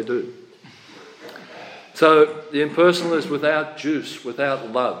 that's what they do. So the impersonalists without juice,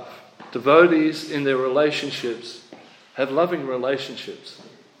 without love. Devotees in their relationships have loving relationships.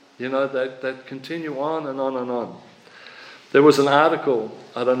 That continue on and on and on. There was an article,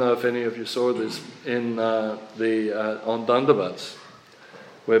 I don't know if any of you saw this, on Dandavats,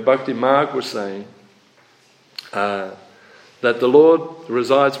 where Bhakti Marg was saying that the Lord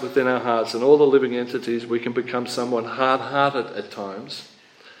resides within our hearts, and all the living entities, we can become somewhat hard-hearted at times.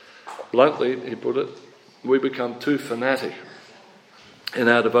 Bluntly, he put it, we become too fanatic in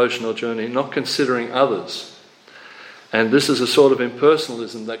our devotional journey, not considering others. And this is a sort of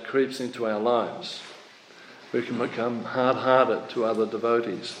impersonalism that creeps into our lives. We can become hard-hearted to other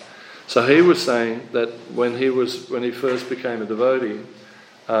devotees. So he was saying that when he first became a devotee,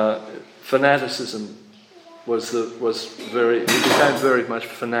 fanaticism he became very much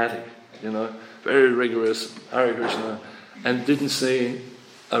fanatic, very rigorous, Hare Krishna, and didn't see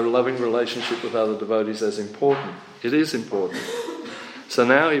a loving relationship with other devotees as important. It is important. So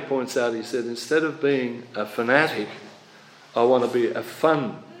now he points out, he said, instead of being a fanatic, I want to be a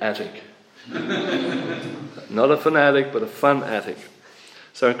fun-atic. Not a fanatic, but a fun-atic.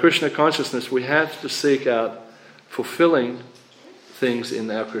 So in Krishna consciousness, we have to seek out fulfilling things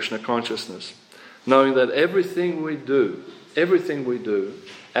in our Krishna consciousness, knowing that everything we do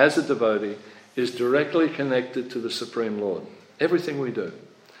as a devotee is directly connected to the Supreme Lord. Everything we do.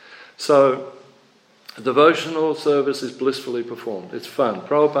 So devotional service is blissfully performed. It's fun.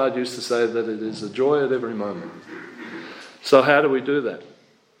 Prabhupada used to say that it is a joy at every moment. So how do we do that?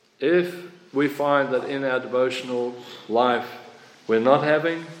 If we find that in our devotional life we're not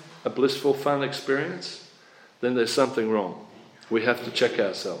having a blissful, fun experience, then there's something wrong. We have to check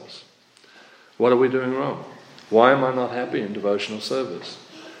ourselves. What are we doing wrong? Why am I not happy in devotional service?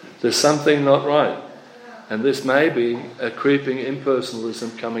 There's something not right. And this may be a creeping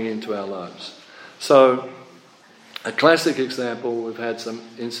impersonalism coming into our lives. So, a classic example, we've had some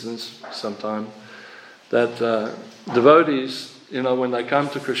incidents sometime, that devotees, when they come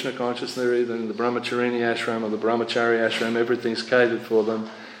to Krishna consciousness, they're either in the Brahmacharini ashram or the Brahmachari ashram, everything's catered for them,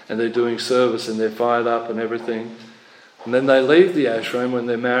 and they're doing service and they're fired up and everything. And then they leave the ashram when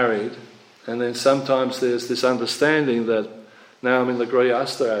they're married, and then sometimes there's this understanding that now I'm in the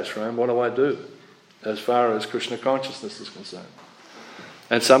Grihastha ashram, what do I do as far as Krishna consciousness is concerned?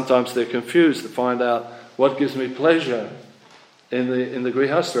 And sometimes they're confused to find out what gives me pleasure in the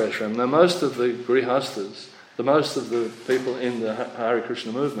Grihastha ashram. Now most of the Grihasthas, most of the people in the Hare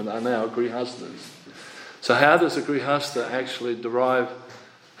Krishna movement are now Grihasthas. So how does a Grihastha actually derive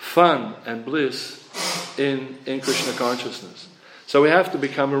fun and bliss in Krishna consciousness? So we have to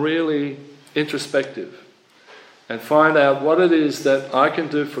become really introspective and find out what it is that I can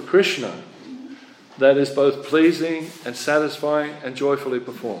do for Krishna that is both pleasing and satisfying and joyfully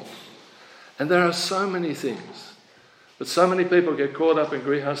performed. And there are so many things, but so many people get caught up in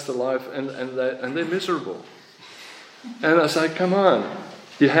Grihastha life and they're miserable. And I say, come on,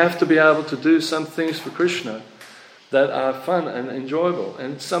 you have to be able to do some things for Krishna that are fun and enjoyable.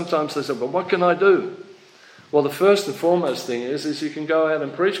 And sometimes they say, well, what can I do? Well, the first and foremost thing is you can go out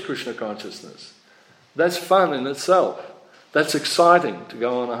and preach Krishna consciousness. That's fun in itself. That's exciting to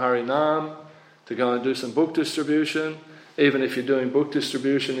go on a Harinam, to go and do some book distribution. Even if you're doing book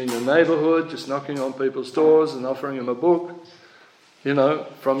distribution in your neighbourhood, just knocking on people's doors and offering them a book.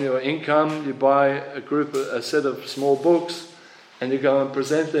 From your income, you buy a set of small books, and you go and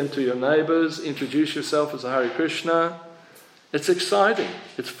present them to your neighbours, introduce yourself as a Hare Krishna. It's exciting.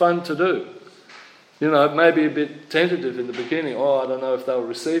 It's fun to do. It may be a bit tentative in the beginning. I don't know if they'll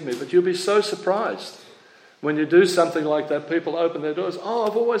receive me, but you'll be so surprised when you do something like that. People open their doors.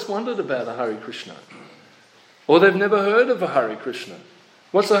 I've always wondered about a Hare Krishna. Or they've never heard of a Hare Krishna.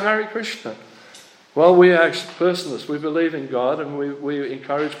 What's a Hare Krishna? Well, we are personalists. We believe in God, and we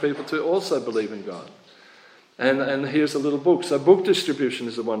encourage people to also believe in God. And here's a little book. So book distribution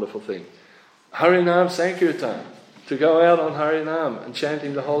is a wonderful thing. Harinam Sankirtan, to go out on Harinam and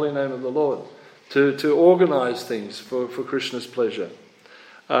chanting the holy name of the Lord, to organize things for Krishna's pleasure.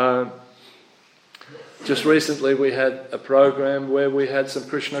 Just recently we had a program where we had some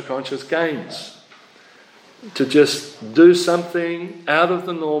Krishna conscious games, to just do something out of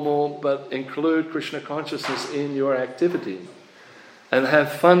the normal but include Krishna consciousness in your activity and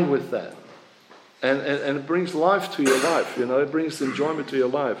have fun with that. And it brings life to your life, it brings enjoyment to your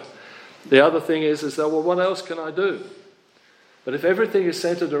life. The other thing is that, well, what else can I do? But if everything is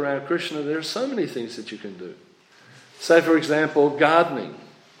centered around Krishna, there are so many things that you can do. Say, for example, gardening.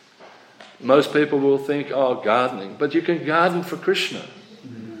 Most people will think, gardening. But you can garden for Krishna.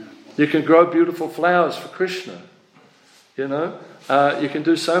 You can grow beautiful flowers for Krishna. You can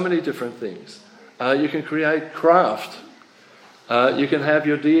do so many different things. You can create craft. You can have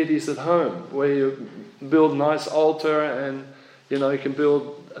your deities at home, where you build a nice altar, and you can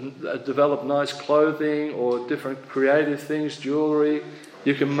develop nice clothing or different creative things, jewelry.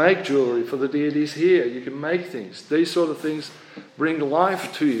 You can make jewelry for the deities here. You can make things. These sort of things bring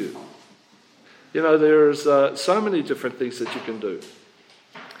life to you. There's so many different things that you can do.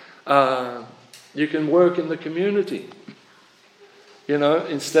 You can work in the community.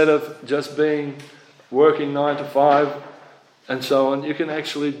 Instead of just working 9 to 5 and so on, you can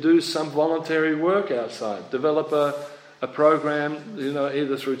actually do some voluntary work outside. Develop a program,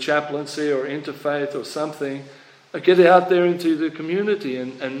 either through chaplaincy or interfaith or something. Get out there into the community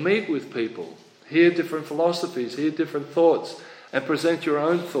and meet with people. Hear different philosophies, hear different thoughts, and present your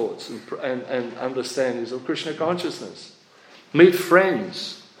own thoughts and understandings of Krishna consciousness. Meet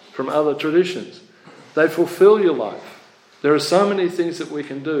friends from other traditions. They fulfill your life. There are so many things that we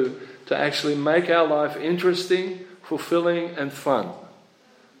can do to actually make our life interesting, fulfilling and fun.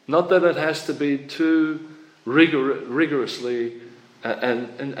 Not that it has to be too rigorously and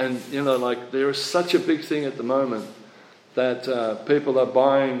there is such a big thing at the moment that people are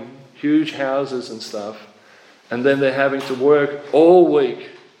buying huge houses and stuff, and then they're having to work all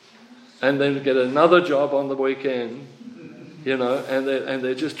week and then get another job on the weekend, and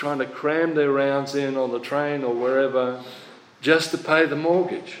they're just trying to cram their rounds in on the train or wherever just to pay the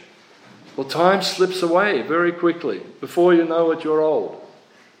mortgage. Well, time slips away very quickly. Before you know it, you're old.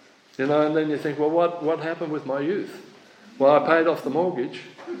 And then you think, well, what happened with my youth? Well, I paid off the mortgage.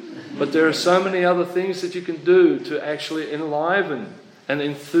 But there are so many other things that you can do to actually enliven and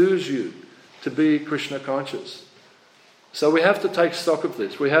enthuse you to be Krishna conscious. So we have to take stock of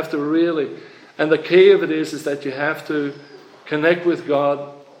this. We have to really... And the key of it is that you have to connect with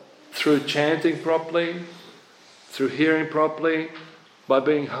God through chanting properly, through hearing properly, by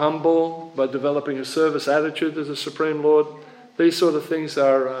being humble, by developing a service attitude to the Supreme Lord. These sort of things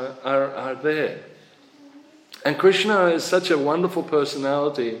are there. And Krishna is such a wonderful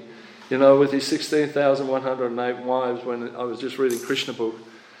personality, with his 16,108 wives. When I was just reading Krishna book,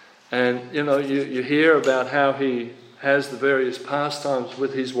 and you hear about how he has the various pastimes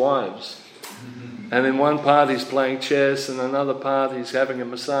with his wives. And in one part he's playing chess, and another part he's having a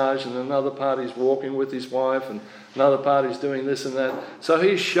massage, and another part he's walking with his wife, and another part he's doing this and that. So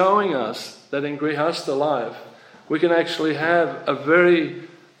he's showing us that in Grihastha life we can actually have a very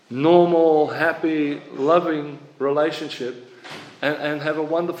normal, happy, loving relationship and have a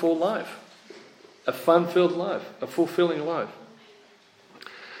wonderful life, a fun-filled life, a fulfilling life.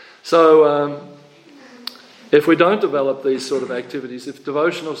 So if we don't develop these sort of activities, if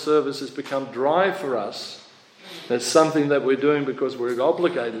devotional service has become dry for us, that's something that we're doing because we're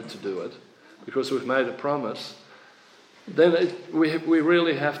obligated to do it, because we've made a promise, then we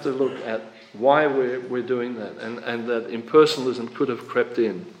really have to look at why we're doing that, and that impersonalism could have crept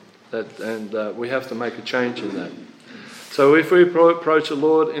in, and we have to make a change in that. So if we approach the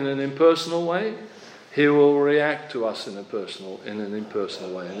Lord in an impersonal way, He will react to us in an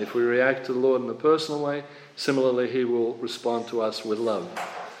impersonal way. And if we react to the Lord in a personal way, similarly He will respond to us with love.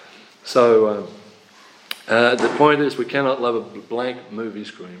 So the point is, we cannot love a blank movie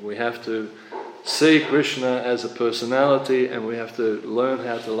screen. We have to see Krishna as a personality, and we have to learn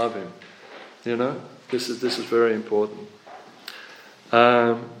how to love Him. This is very important.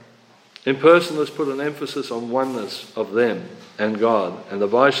 Impersonalists put an emphasis on oneness of them and God, and the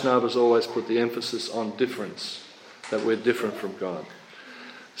Vaishnavas always put the emphasis on difference, that we're different from God.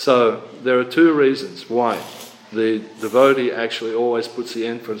 So there are two reasons why the devotee actually always puts the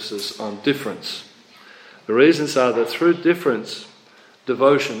emphasis on difference. The reasons are that through difference,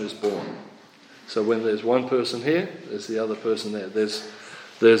 devotion is born. So when there's one person here, there's the other person there.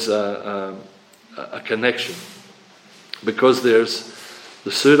 There's a connection. Because there's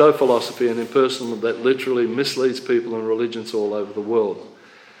the pseudo-philosophy and impersonal that literally misleads people in religions all over the world.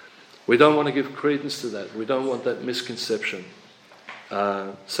 We don't want to give credence to that. We don't want that misconception.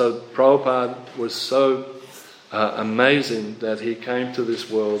 So Prabhupada was so amazing that he came to this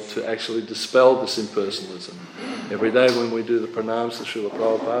world to actually dispel this impersonalism. Every day when we do the pranams to Srila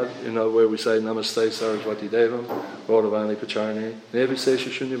Prabhupada, where we say Namaste Saraswati Devam, Gauravani Pacharani, Nevisesha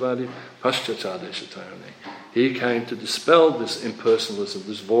Shunyavadi, Paschachadeshatarani. He came to dispel this impersonalism,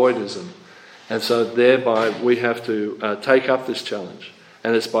 this voidism. And so thereby we have to take up this challenge.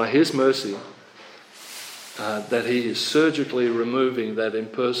 And it's by his mercy that he is surgically removing that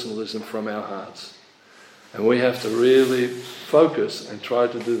impersonalism from our hearts. And we have to really focus and try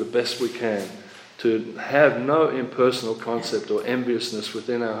to do the best we can to have no impersonal concept or enviousness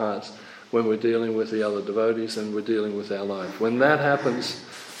within our hearts when we're dealing with the other devotees and we're dealing with our life. When that happens,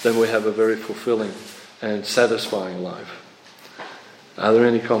 then we have a very fulfilling and satisfying life. Are there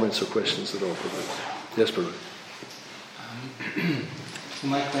any comments or questions at all, Prabhu? Yes, Prabhu. So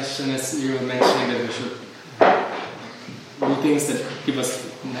my question is, you were mentioning that we should do things that give us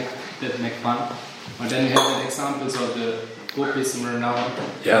that make fun. But then you have the examples of the gopis in Vrindavan.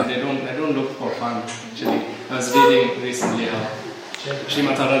 Yeah. They don't look for fun, actually. I was reading recently how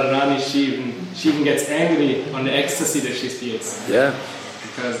Śrīmad Radharani, she even gets angry on the ecstasy that she feels. Yeah.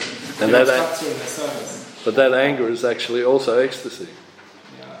 Because and it obstructs her in her service. But that anger is actually also ecstasy.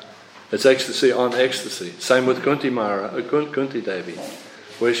 Yeah. It's ecstasy on ecstasy. Same with Kunti Devi,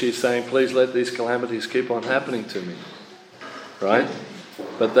 where she's saying, please let these calamities keep on happening to me. Right?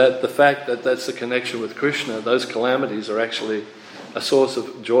 But the fact that that's the connection with Krishna, those calamities are actually a source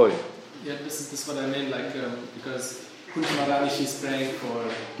of joy. Yeah, this is what I mean, because Kunti Maharani, she's praying for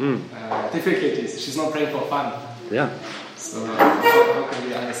difficulties. She's not praying for fun. Yeah. So how can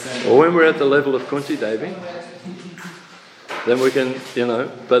we understand? Well, when we're at the level of Kunti Devi, then we can,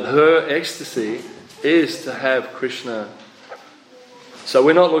 but her ecstasy is to have Krishna. So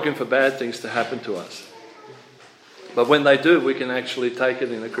we're not looking for bad things to happen to us. But when they do, we can actually take it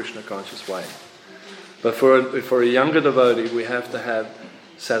in a Krishna conscious way. But for a younger devotee, we have to have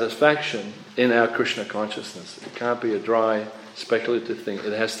satisfaction in our Krishna consciousness. It can't be a dry, speculative thing.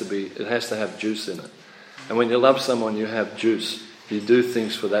 It has to have juice in it. And when you love someone, you have juice. You do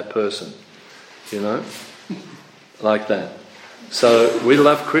things for that person, like that. So we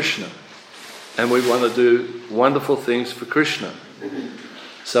love Krishna, and we want to do wonderful things for Krishna.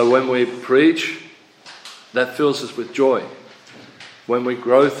 So when we preach, that fills us with joy. When we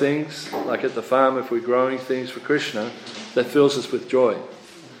grow things, like at the farm, if we're growing things for Krishna, that fills us with joy.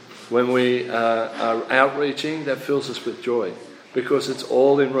 When we are outreaching, that fills us with joy, because it's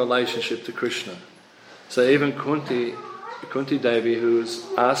all in relationship to Krishna. So even Kunti Devi, who is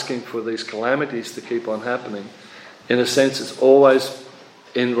asking for these calamities to keep on happening, in a sense it's always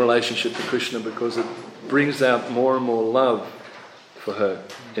in relationship to Krishna, because it brings out more and more love for her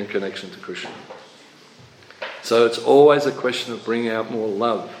in connection to Krishna. So it's always a question of bringing out more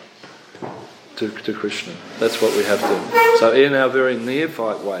love to Krishna. That's what we have to. So in our very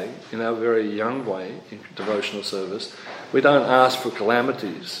neophyte way, in our very young way in devotional service, we don't ask for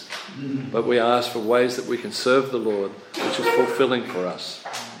calamities, but we ask for ways that we can serve the Lord, which is fulfilling for us.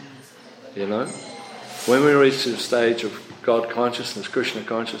 When we reach the stage of God consciousness, Krishna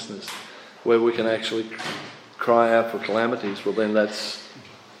consciousness, where we can actually cry out for calamities, well then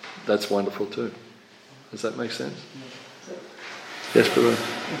that's wonderful too. Does that make sense? Yes, Prabhu.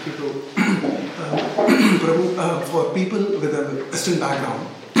 Prabhu, for people with a Western background,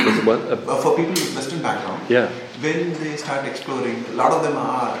 for people with Western background, when they start exploring, a lot of them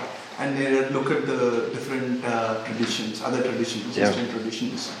are, and they look at the different traditions, other traditions, Western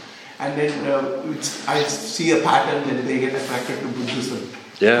traditions, and then I see a pattern that they get attracted to Buddhism,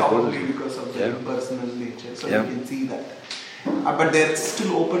 probably because of the impersonal nature. So you can see that. But they're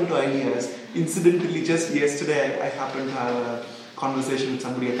still open to ideas. Incidentally, just yesterday I happened to have a conversation with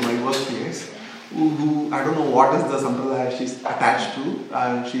somebody at my workplace who I don't know what is the sampradaya she's attached to,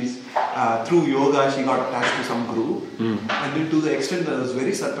 and she's through yoga she got attached to some guru, and then to the extent that I was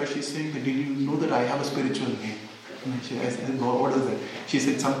very surprised, she's saying that, did you know that I have a spiritual name? I said, what is it? She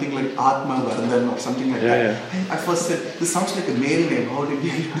said something like Atma Vardhan or something like that. I first said, this sounds like a male name, how did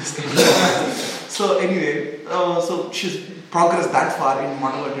you understand? So anyway, so she's progressed that far in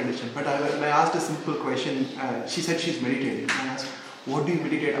Madhava tradition. But when I asked a simple question, she said she's meditating. I asked, what do you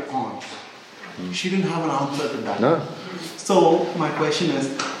meditate upon? She didn't have an answer to that. No. So my question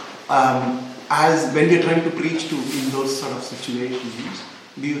is, as when we're trying to preach to in those sort of situations,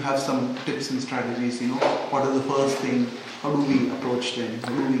 do you have some tips and strategies? What are the first thing? How do we approach them?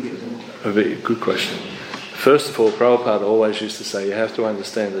 How do we get them? A very good question. First of all, Prabhupada always used to say, you have to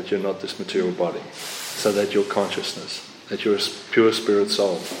understand that you're not this material body, so that you're consciousness, that you're a pure spirit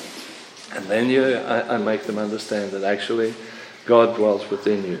soul. And then I make them understand that actually God dwells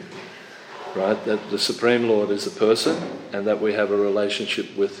within you, right? That the Supreme Lord is a person and that we have a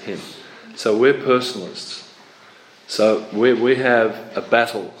relationship with Him. So we're personalists. So we have a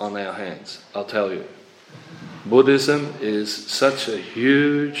battle on our hands, I'll tell you. Buddhism is such a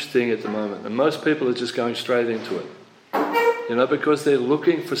huge thing at the moment, and most people are just going straight into it, because they're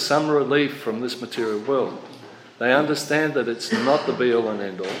looking for some relief from this material world. They understand that it's not the be-all and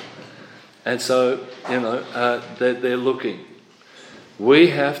end-all, and so, they're looking. We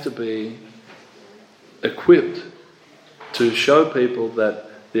have to be equipped to show people that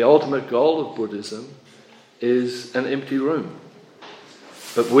the ultimate goal of Buddhism is an empty room.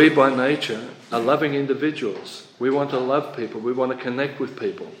 But we by nature are loving individuals. We want to love people. We want to connect with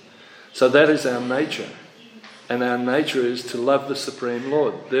people. So that is our nature. And our nature is to love the Supreme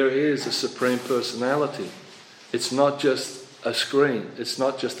Lord. There is a Supreme Personality. It's not just a screen. It's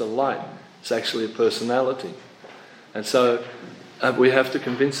not just a light. It's actually a personality. And so we have to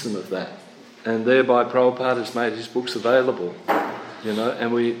convince them of that. And thereby Prabhupada has made his books available.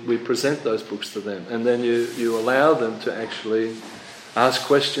 And we present those books to them. And then you allow them to actually ask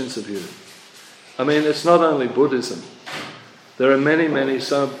questions of you. I mean, it's not only Buddhism. There are many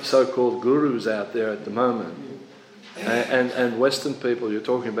so-called gurus out there at the moment. And Western people, you're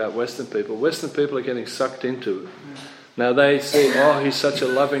talking about Western people. Western people are getting sucked into it. Now they say, he's such a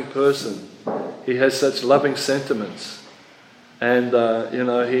loving person. He has such loving sentiments. And,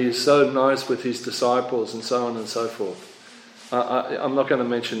 he's so nice with his disciples and so on and so forth. I'm not going to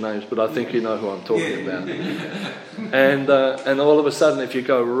mention names, but I think you know who I'm talking about. And all of a sudden, if you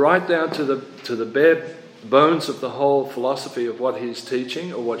go right down to the bare bones of the whole philosophy of what he's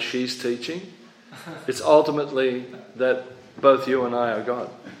teaching or what she's teaching, it's ultimately that both you and I are God.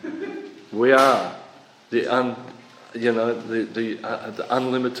 We are the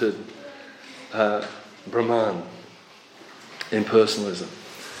unlimited Brahman in personalism.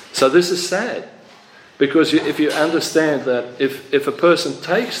 So this is sad. Because if you understand that if a person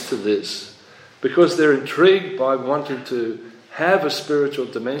takes to this, because they're intrigued by wanting to have a spiritual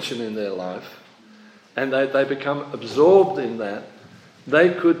dimension in their life, and they become absorbed in that, they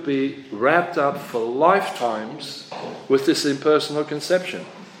could be wrapped up for lifetimes with this impersonal conception.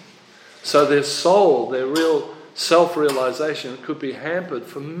 So their soul, their real self-realization could be hampered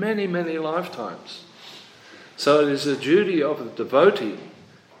for many, many lifetimes. So it is a duty of a devotee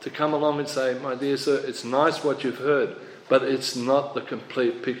to come along and say, my dear sir, it's nice what you've heard, but it's not the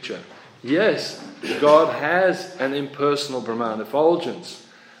complete picture. Yes, God has an impersonal Brahman, effulgence,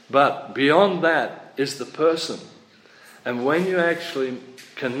 but beyond that is the person. And when you actually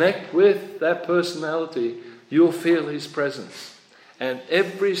connect with that personality, you'll feel his presence. And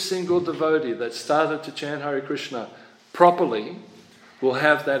every single devotee that started to chant Hare Krishna properly will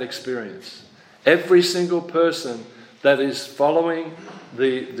have that experience. Every single person that is following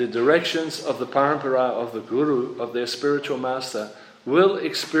the directions of the parampara of the guru, of their spiritual master, will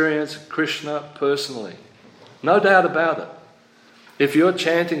experience Krishna personally. No doubt about it. If you're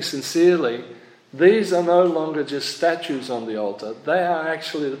chanting sincerely, these are no longer just statues on the altar. They are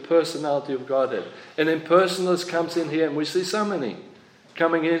actually the personality of Godhead. An impersonalist comes in here, and we see so many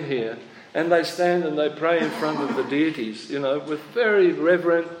coming in here, and they stand and they pray in front of the deities, with very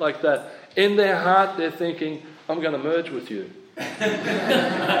reverent like that. In their heart, they're thinking, I'm going to merge with you.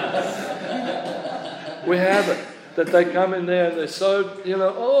 We have it, that they come in there and they're so,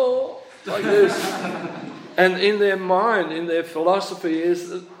 like this. And in their mind, in their philosophy is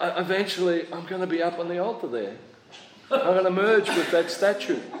that eventually I'm going to be up on the altar there. I'm going to merge with that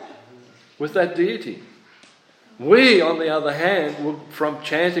statue, with that deity. We, on the other hand, from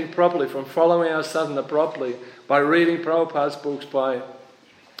chanting properly, from following our sadhana properly, by reading Prabhupada's books, by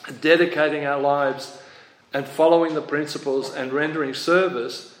dedicating our lives and following the principles and rendering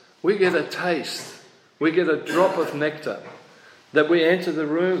service, we get a taste. We get a drop of nectar. That we enter the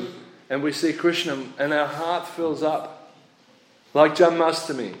room and we see Krishna and our heart fills up. Like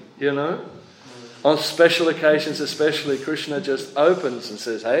Janmashtami, On special occasions especially, Krishna just opens and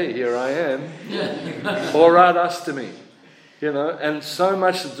says, hey, here I am. Or Radhastami, And so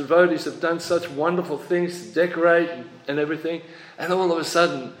much the devotees have done such wonderful things to decorate and everything. And all of a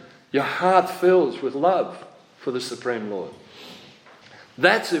sudden, your heart fills with love for the Supreme Lord.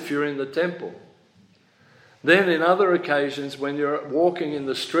 That's if you're in the temple. Then in other occasions, when you're walking in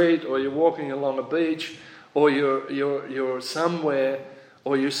the street, or you're walking along a beach, or you're somewhere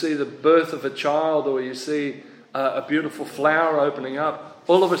or you see the birth of a child, or you see a beautiful flower opening up,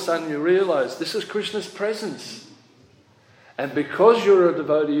 all of a sudden you realize this is Krishna's presence. And because you're a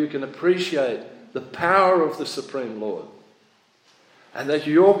devotee, you can appreciate the power of the Supreme Lord. And that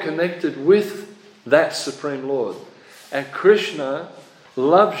you're connected with that Supreme Lord. And Krishna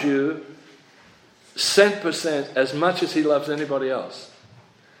loves you 100% as much as he loves anybody else.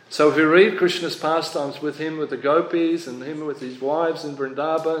 So if you read Krishna's pastimes with him with the gopis and him with his wives in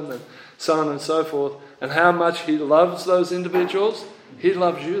Vrindavan and so on and so forth, and how much he loves those individuals, he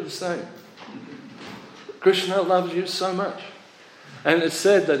loves you the same. Krishna loves you so much. And it's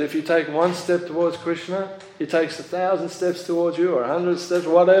said that if you take one step towards Krishna, he takes 1,000 steps towards you, or 100 steps,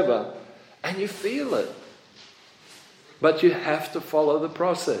 whatever, and you feel it. But you have to follow the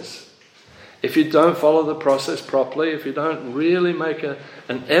process. If you don't follow the process properly, if you don't really make an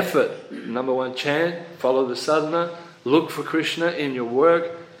effort, number one, chant, follow the sadhana, look for Krishna in your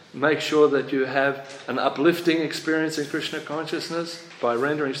work, make sure that you have an uplifting experience in Krishna consciousness by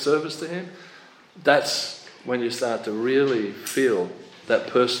rendering service to him, that's when you start to really feel that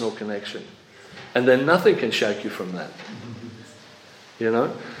personal connection. And then nothing can shake you from that. You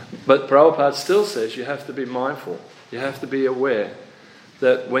know? But Prabhupada still says you have to be mindful. You have to be aware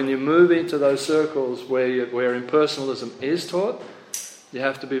that when you move into those circles where impersonalism is taught, you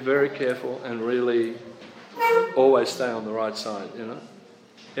have to be very careful and really always stay on the right side, you know?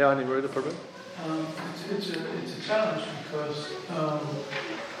 Yeah, any Ruda Prabhu? It's a challenge because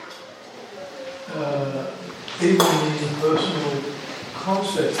even the impersonal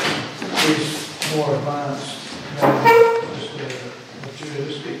concept is more advanced than just a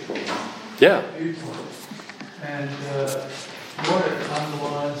materialistic viewpoint. And what it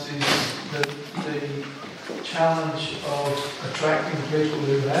underlines is the challenge of attracting people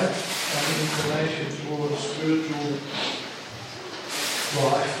who have an inclination towards spiritual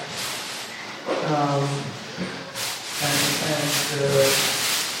life, and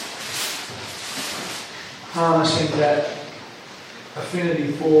harnessing that affinity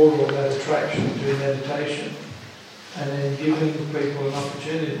for or that attraction to meditation, and then giving people an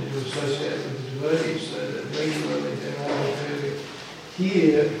opportunity to associate with the devotees so that regularly they're able to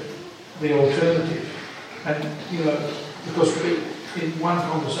hear the alternative. And, you know, because in one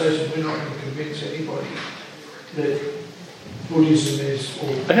conversation we're not going to convince anybody that Buddhism is, or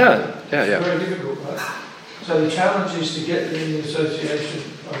it's very difficult, right? So the challenge is to get them in the association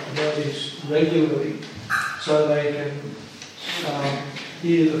of devotees regularly so they can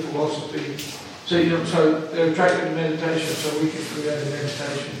hear the philosophy. So, you know, so they're attracted to meditation, so we can create a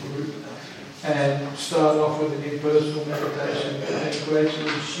meditation group and start off with an impersonal meditation and then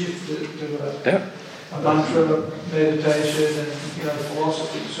gradually shift it to a mantra meditation and, you know,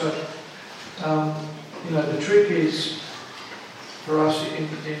 philosophy. So, you know, the trick is for us in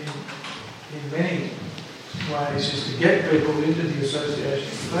many ways is to get people into the association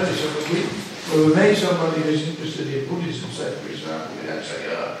of devotees. So when we meet somebody who's interested in Buddhism, say for example, we don't say, you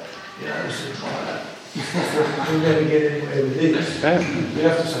know, this is like that. We'll never get anywhere with this. We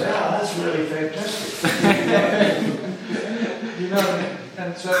have to say, that's really fantastic. You know,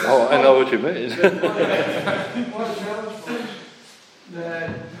 and so... I know what you mean. What a challenge for us. That,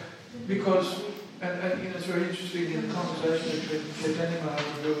 because, and you know, it's very interesting in the conversation between Chaitanya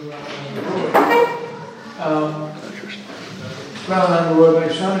Mahaprabhu and Ramananda Roy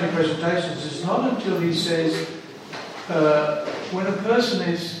makes so many presentations. It's not until he says, when a person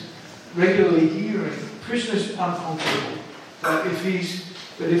is regularly hearing, Krishna is unconquerable.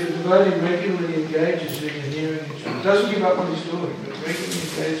 If a devotee regularly engages in the hearing and chanting, doesn't give up what he's doing, but regularly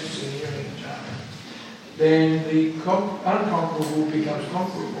engages in hearing and chanting, then the unconquerable becomes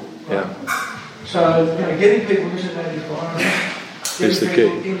conquerable. Right? Yeah. So, you know, getting people into that environment, getting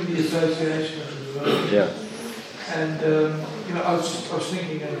people into the association of the devotee. Yeah. And you know, I was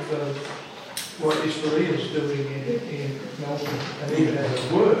thinking of what Ishwariya's doing in Melbourne, and even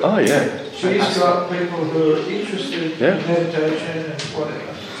as a work. Oh, yeah. She's got people who are interested in meditation and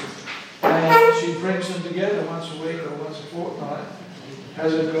whatever. And she brings them together once a week or once a fortnight,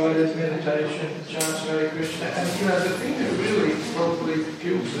 has a guided meditation, chants Hare Krishna. And, you know, the thing that really probably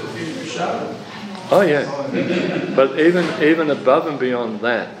kills it is prasada. Oh, yeah. But even above and beyond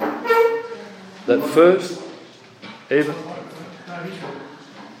that, first,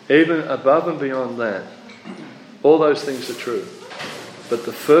 even above and beyond that, all those things are true. But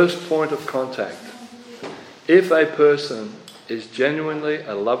the first point of contact, if a person is genuinely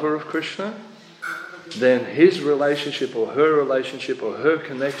a lover of Krishna, then his relationship or her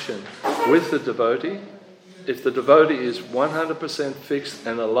connection with the devotee, if the devotee is 100% fixed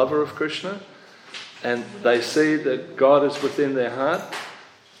and a lover of Krishna, and they see that God is within their heart,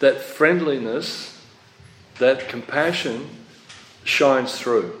 that friendliness, that compassion shines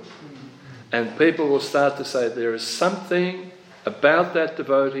through. And people will start to say there is something about that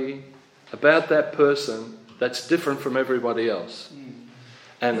devotee, about that person, that's different from everybody else.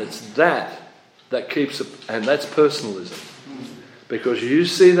 And it's that keeps it, and that's personalism. Because you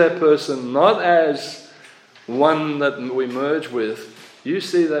see that person not as one that we merge with, you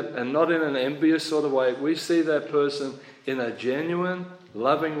see that, and not in an envious sort of way, we see that person in a genuine,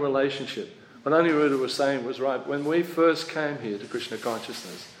 loving relationship. What Aniruddha was saying was right. When we first came here to Krishna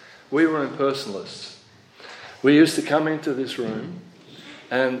consciousness, we were impersonalists. We used to come into this room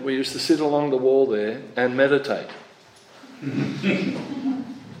and we used to sit along the wall there and meditate. And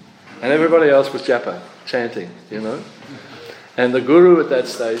everybody else was japa, chanting, you know. And the guru at that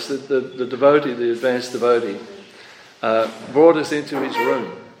stage, the devotee, the advanced devotee, brought us into his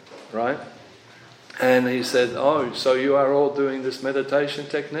room, right? And he said, "Oh, so you are all doing this meditation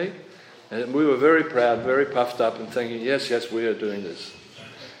technique?" And we were very proud, very puffed up and thinking, yes, we are doing this.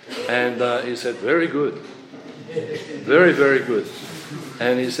 And he said, "Very good. Very, very good."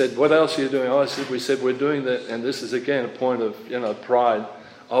 And he said, "What else are you doing?" Oh, we said, "We're doing that," and this is again a point of, pride.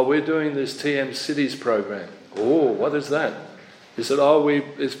 "Oh, we're doing this TM Cities program." "Oh, what is that?" He said, "Oh,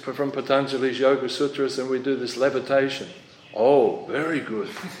 it's from Patanjali's Yoga Sutras and we do this levitation." "Oh, very good."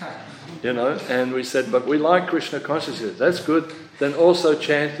 And we said, "But we like Krishna consciousness." "That's good. Then also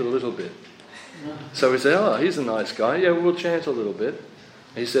chant a little bit." So we said, "Oh, he's a nice guy. Yeah, we'll chant a little bit."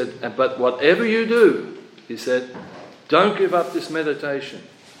 He said, "But whatever you do," he said, "don't give up this meditation.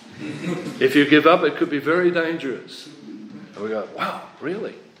 If you give up, it could be very dangerous." And we go, "Wow,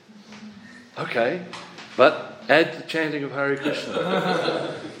 really? Okay. But add the chanting of Hare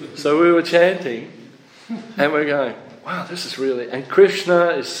Krishna." So we were chanting and we're going, wow, this is really... And Krishna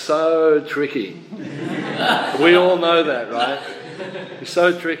is so tricky. We all know that, right? He's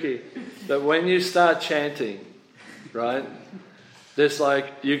so tricky that when you start chanting, right, there's like,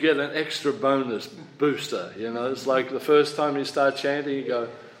 you get an extra bonus booster, It's like the first time you start chanting, you go,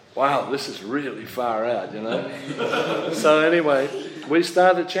 wow, this is really far out, So anyway, we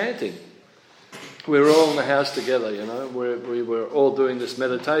started chanting. We were all in the house together, we were all doing this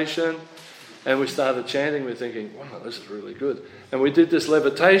meditation, and we started chanting. We're thinking, wow, this is really good. And we did this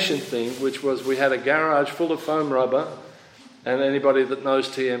levitation thing, which was we had a garage full of foam rubber, and anybody that knows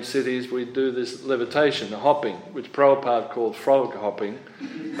TM Cities, we do this levitation, the hopping, which Prabhupada called frog hopping.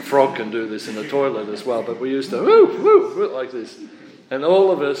 A frog can do this in the toilet as well, but we used to woo, woo, woo, like this. And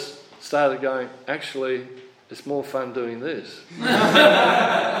all of us started going, actually, it's more fun doing this.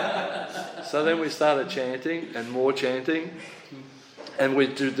 So then we started chanting and more chanting, and we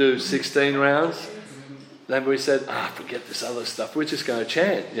do 16 rounds. Then we said, forget this other stuff, we're just going to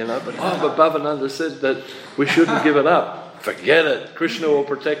chant, But Bhavananda said that we shouldn't give it up. Forget it, Krishna will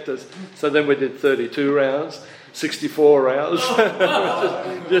protect us. So then we did 32 rounds, 64 rounds,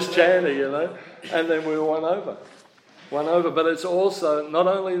 just chanting, And then we won over. But it's also, not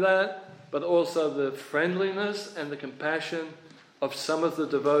only that, but also the friendliness and the compassion of some of the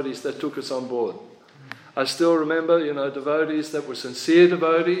devotees that took us on board. I still remember, devotees that were sincere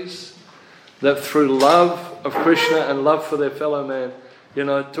devotees, that through love of Krishna and love for their fellow man,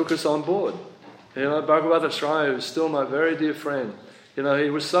 took us on board. Bhagavatam, who's still my very dear friend, he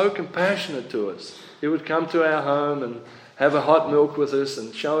was so compassionate to us. He would come to our home and have a hot milk with us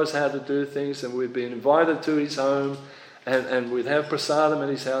and show us how to do things, and we'd be invited to his home, and we'd have prasadam in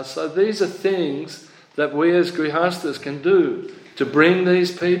his house. So these are things that we as grihastas can do to bring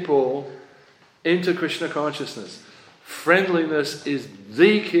these people into Krishna consciousness. Friendliness is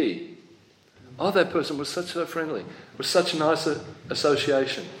the key. Oh, that person was so friendly. It was such a nice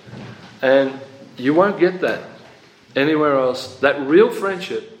association. And you won't get that anywhere else. That real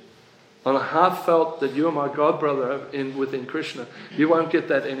friendship, on a heartfelt that you are my God brother within Krishna, you won't get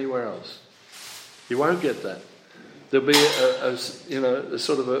that anywhere else. You won't get that. There'll be a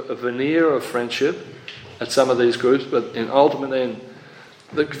sort of a veneer of friendship at some of these groups, but in ultimate end,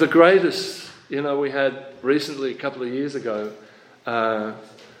 the greatest, we had recently, a couple of years ago,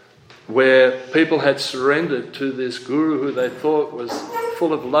 where people had surrendered to this guru who they thought was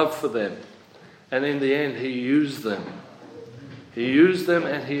full of love for them. And in the end, he used them. He used them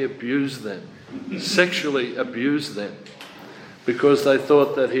and he abused them. Sexually abused them. Because they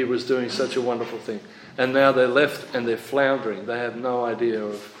thought that he was doing such a wonderful thing. And now they're left and they're floundering. They have no idea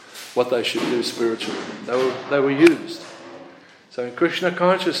of what they should do spiritually. They were used. So in Krishna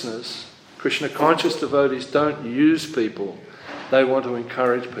consciousness, Krishna conscious devotees don't use people. They want to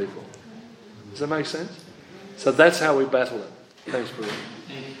encourage people. Does that make sense? So that's how we battle it. Thanks, Prabhu.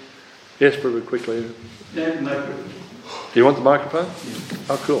 Yes, Prabhu, quickly. Yeah, You want the microphone?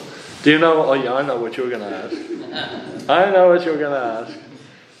 Oh, cool. Do you know? Oh, yeah, I know what you're going to ask. I know what you're going to ask.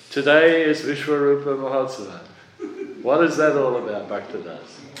 Today is Vishwarupa Mahotsava. What is that all about, Bhakta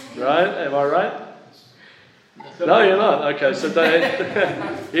Dāsa? Right? Am I right? No, you're not. Okay, so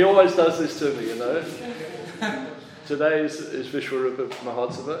he always does this to me, you know. Today is Vishwarupa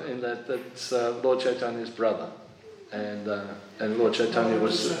Mahotsava, in that's Lord Chaitanya's brother. And Lord Chaitanya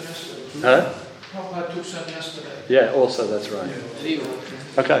was... Huh? I took some yesterday. Yeah, also that's right.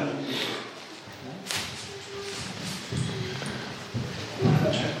 Okay.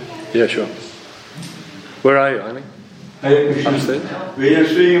 Yeah, sure. Where are you, Ani? Hare Krishna. Upstairs? We are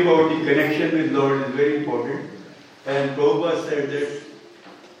saying about the connection with Lord is very important. And Prabhupada said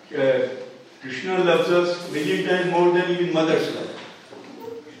that Krishna loves us million times more than even mother's love.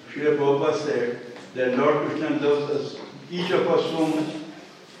 Srila Prabhupada said that Lord Krishna loves us, each of us so much,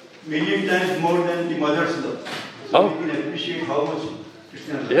 million times more than the mother's love. So we can appreciate how much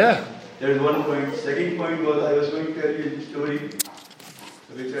Krishna loves. Yeah. That is one point. Second point was, I was going to tell you a story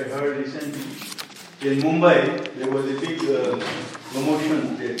which I heard recently. In Mumbai, there was a big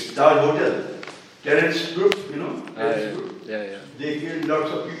promotion, the Taj Hotel. Terrorist group, you know? Terrorist group. Yeah. They killed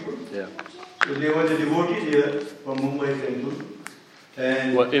lots of people. Yeah. So there was a devotee there from Mumbai temple.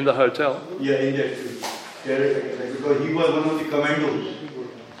 And what, in the hotel? Yeah, in that because he was one of the commandos.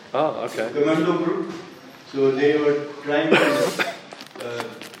 Oh, okay. Commando group. So they were trying to,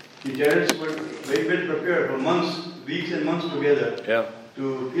 the terrorists were very well prepared for months, weeks and months together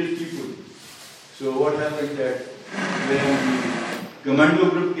to kill people. So what happened that when the commando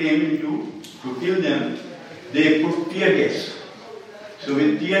group came to kill them, they put tear gas. So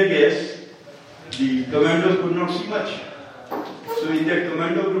with tear gas, the commandos could not see much. So in that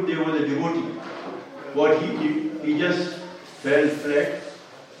commando group there was a devotee. What he did, he just fell flat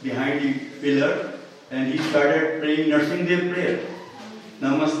behind the pillar and he started praying Narsinghdev prayer.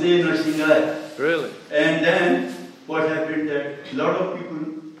 Namaste Narsingaya. Really? And then what happened that a lot of people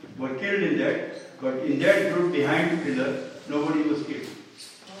were killed in that, but in that group behind the pillar, nobody was killed.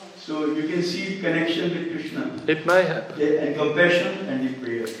 So you can see connection with Krishna. It may happen. And compassion and the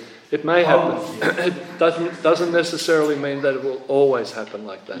prayer. It may happen. It doesn't necessarily mean that it will always happen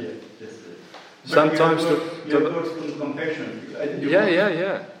like that. Sometimes you have got some compassion.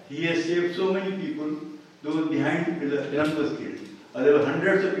 Yeah. He has saved so many people. Those behind the pillar, none was killed. There were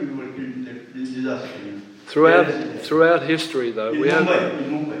hundreds of people were killed in that disaster. Throughout history, though, in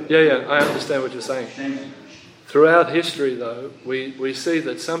Mumbai. Yeah, I understand what you're saying. Throughout history, though, we see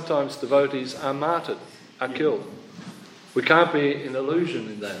that sometimes devotees are martyred, are killed. We can't be in illusion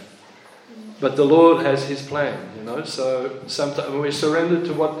in that. But the Lord has His plan, you know. So sometimes we surrender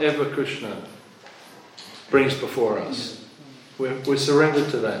to whatever Krishna brings before us. We're surrendered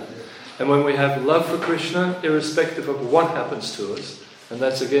to that. And when we have love for Krishna, irrespective of what happens to us, and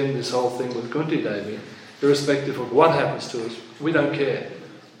that's again this whole thing with Kunti Devi, irrespective of what happens to us, we don't care.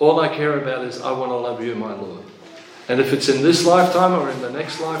 All I care about is I want to love you, my Lord. And if it's in this lifetime or in the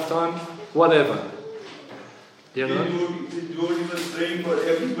next lifetime, whatever. You know? He was praying for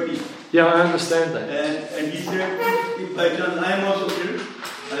everybody. Yeah, I understand that. And he said, if by chance I am also killed,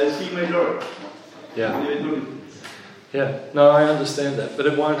 I'll see my Lord. Yeah, no, I understand that. But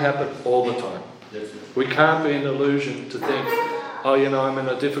it won't happen all the time. We can't be in illusion to think, oh, you know, I'm in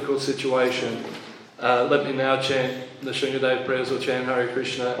a difficult situation. Let me now chant the Sringadev prayers or chant Hare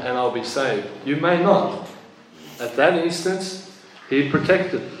Krishna and I'll be saved. You may not. At that instance, He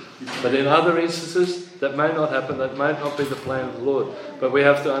protected. But in other instances, that may not happen. That may not be the plan of the Lord. But we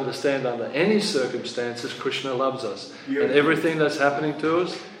have to understand under any circumstances, Krishna loves us. And everything that's happening to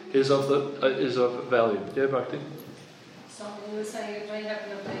us is of value. Yeah, Bhakti? So you were saying it may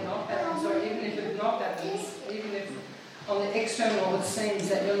happen, it may not happen. So even if it not happens, even if on the external it seems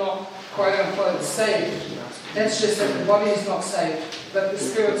that you're not quote unquote saved, that's just that the body is not saved, but the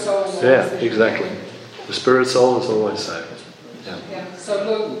spirit soul is saved. Yeah, exactly. The spirit soul is always saved. Yeah. So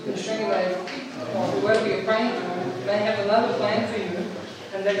look, the Sringadev, or whoever you're praying to, may have another plan for you,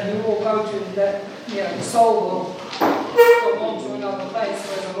 and then you will go to that, the soul will go on to another place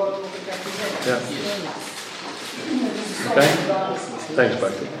where the Lord will protect you there. Yeah. Okay. Thanks,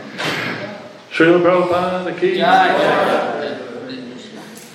 Bhakti. Srila Prabhupada ki jai.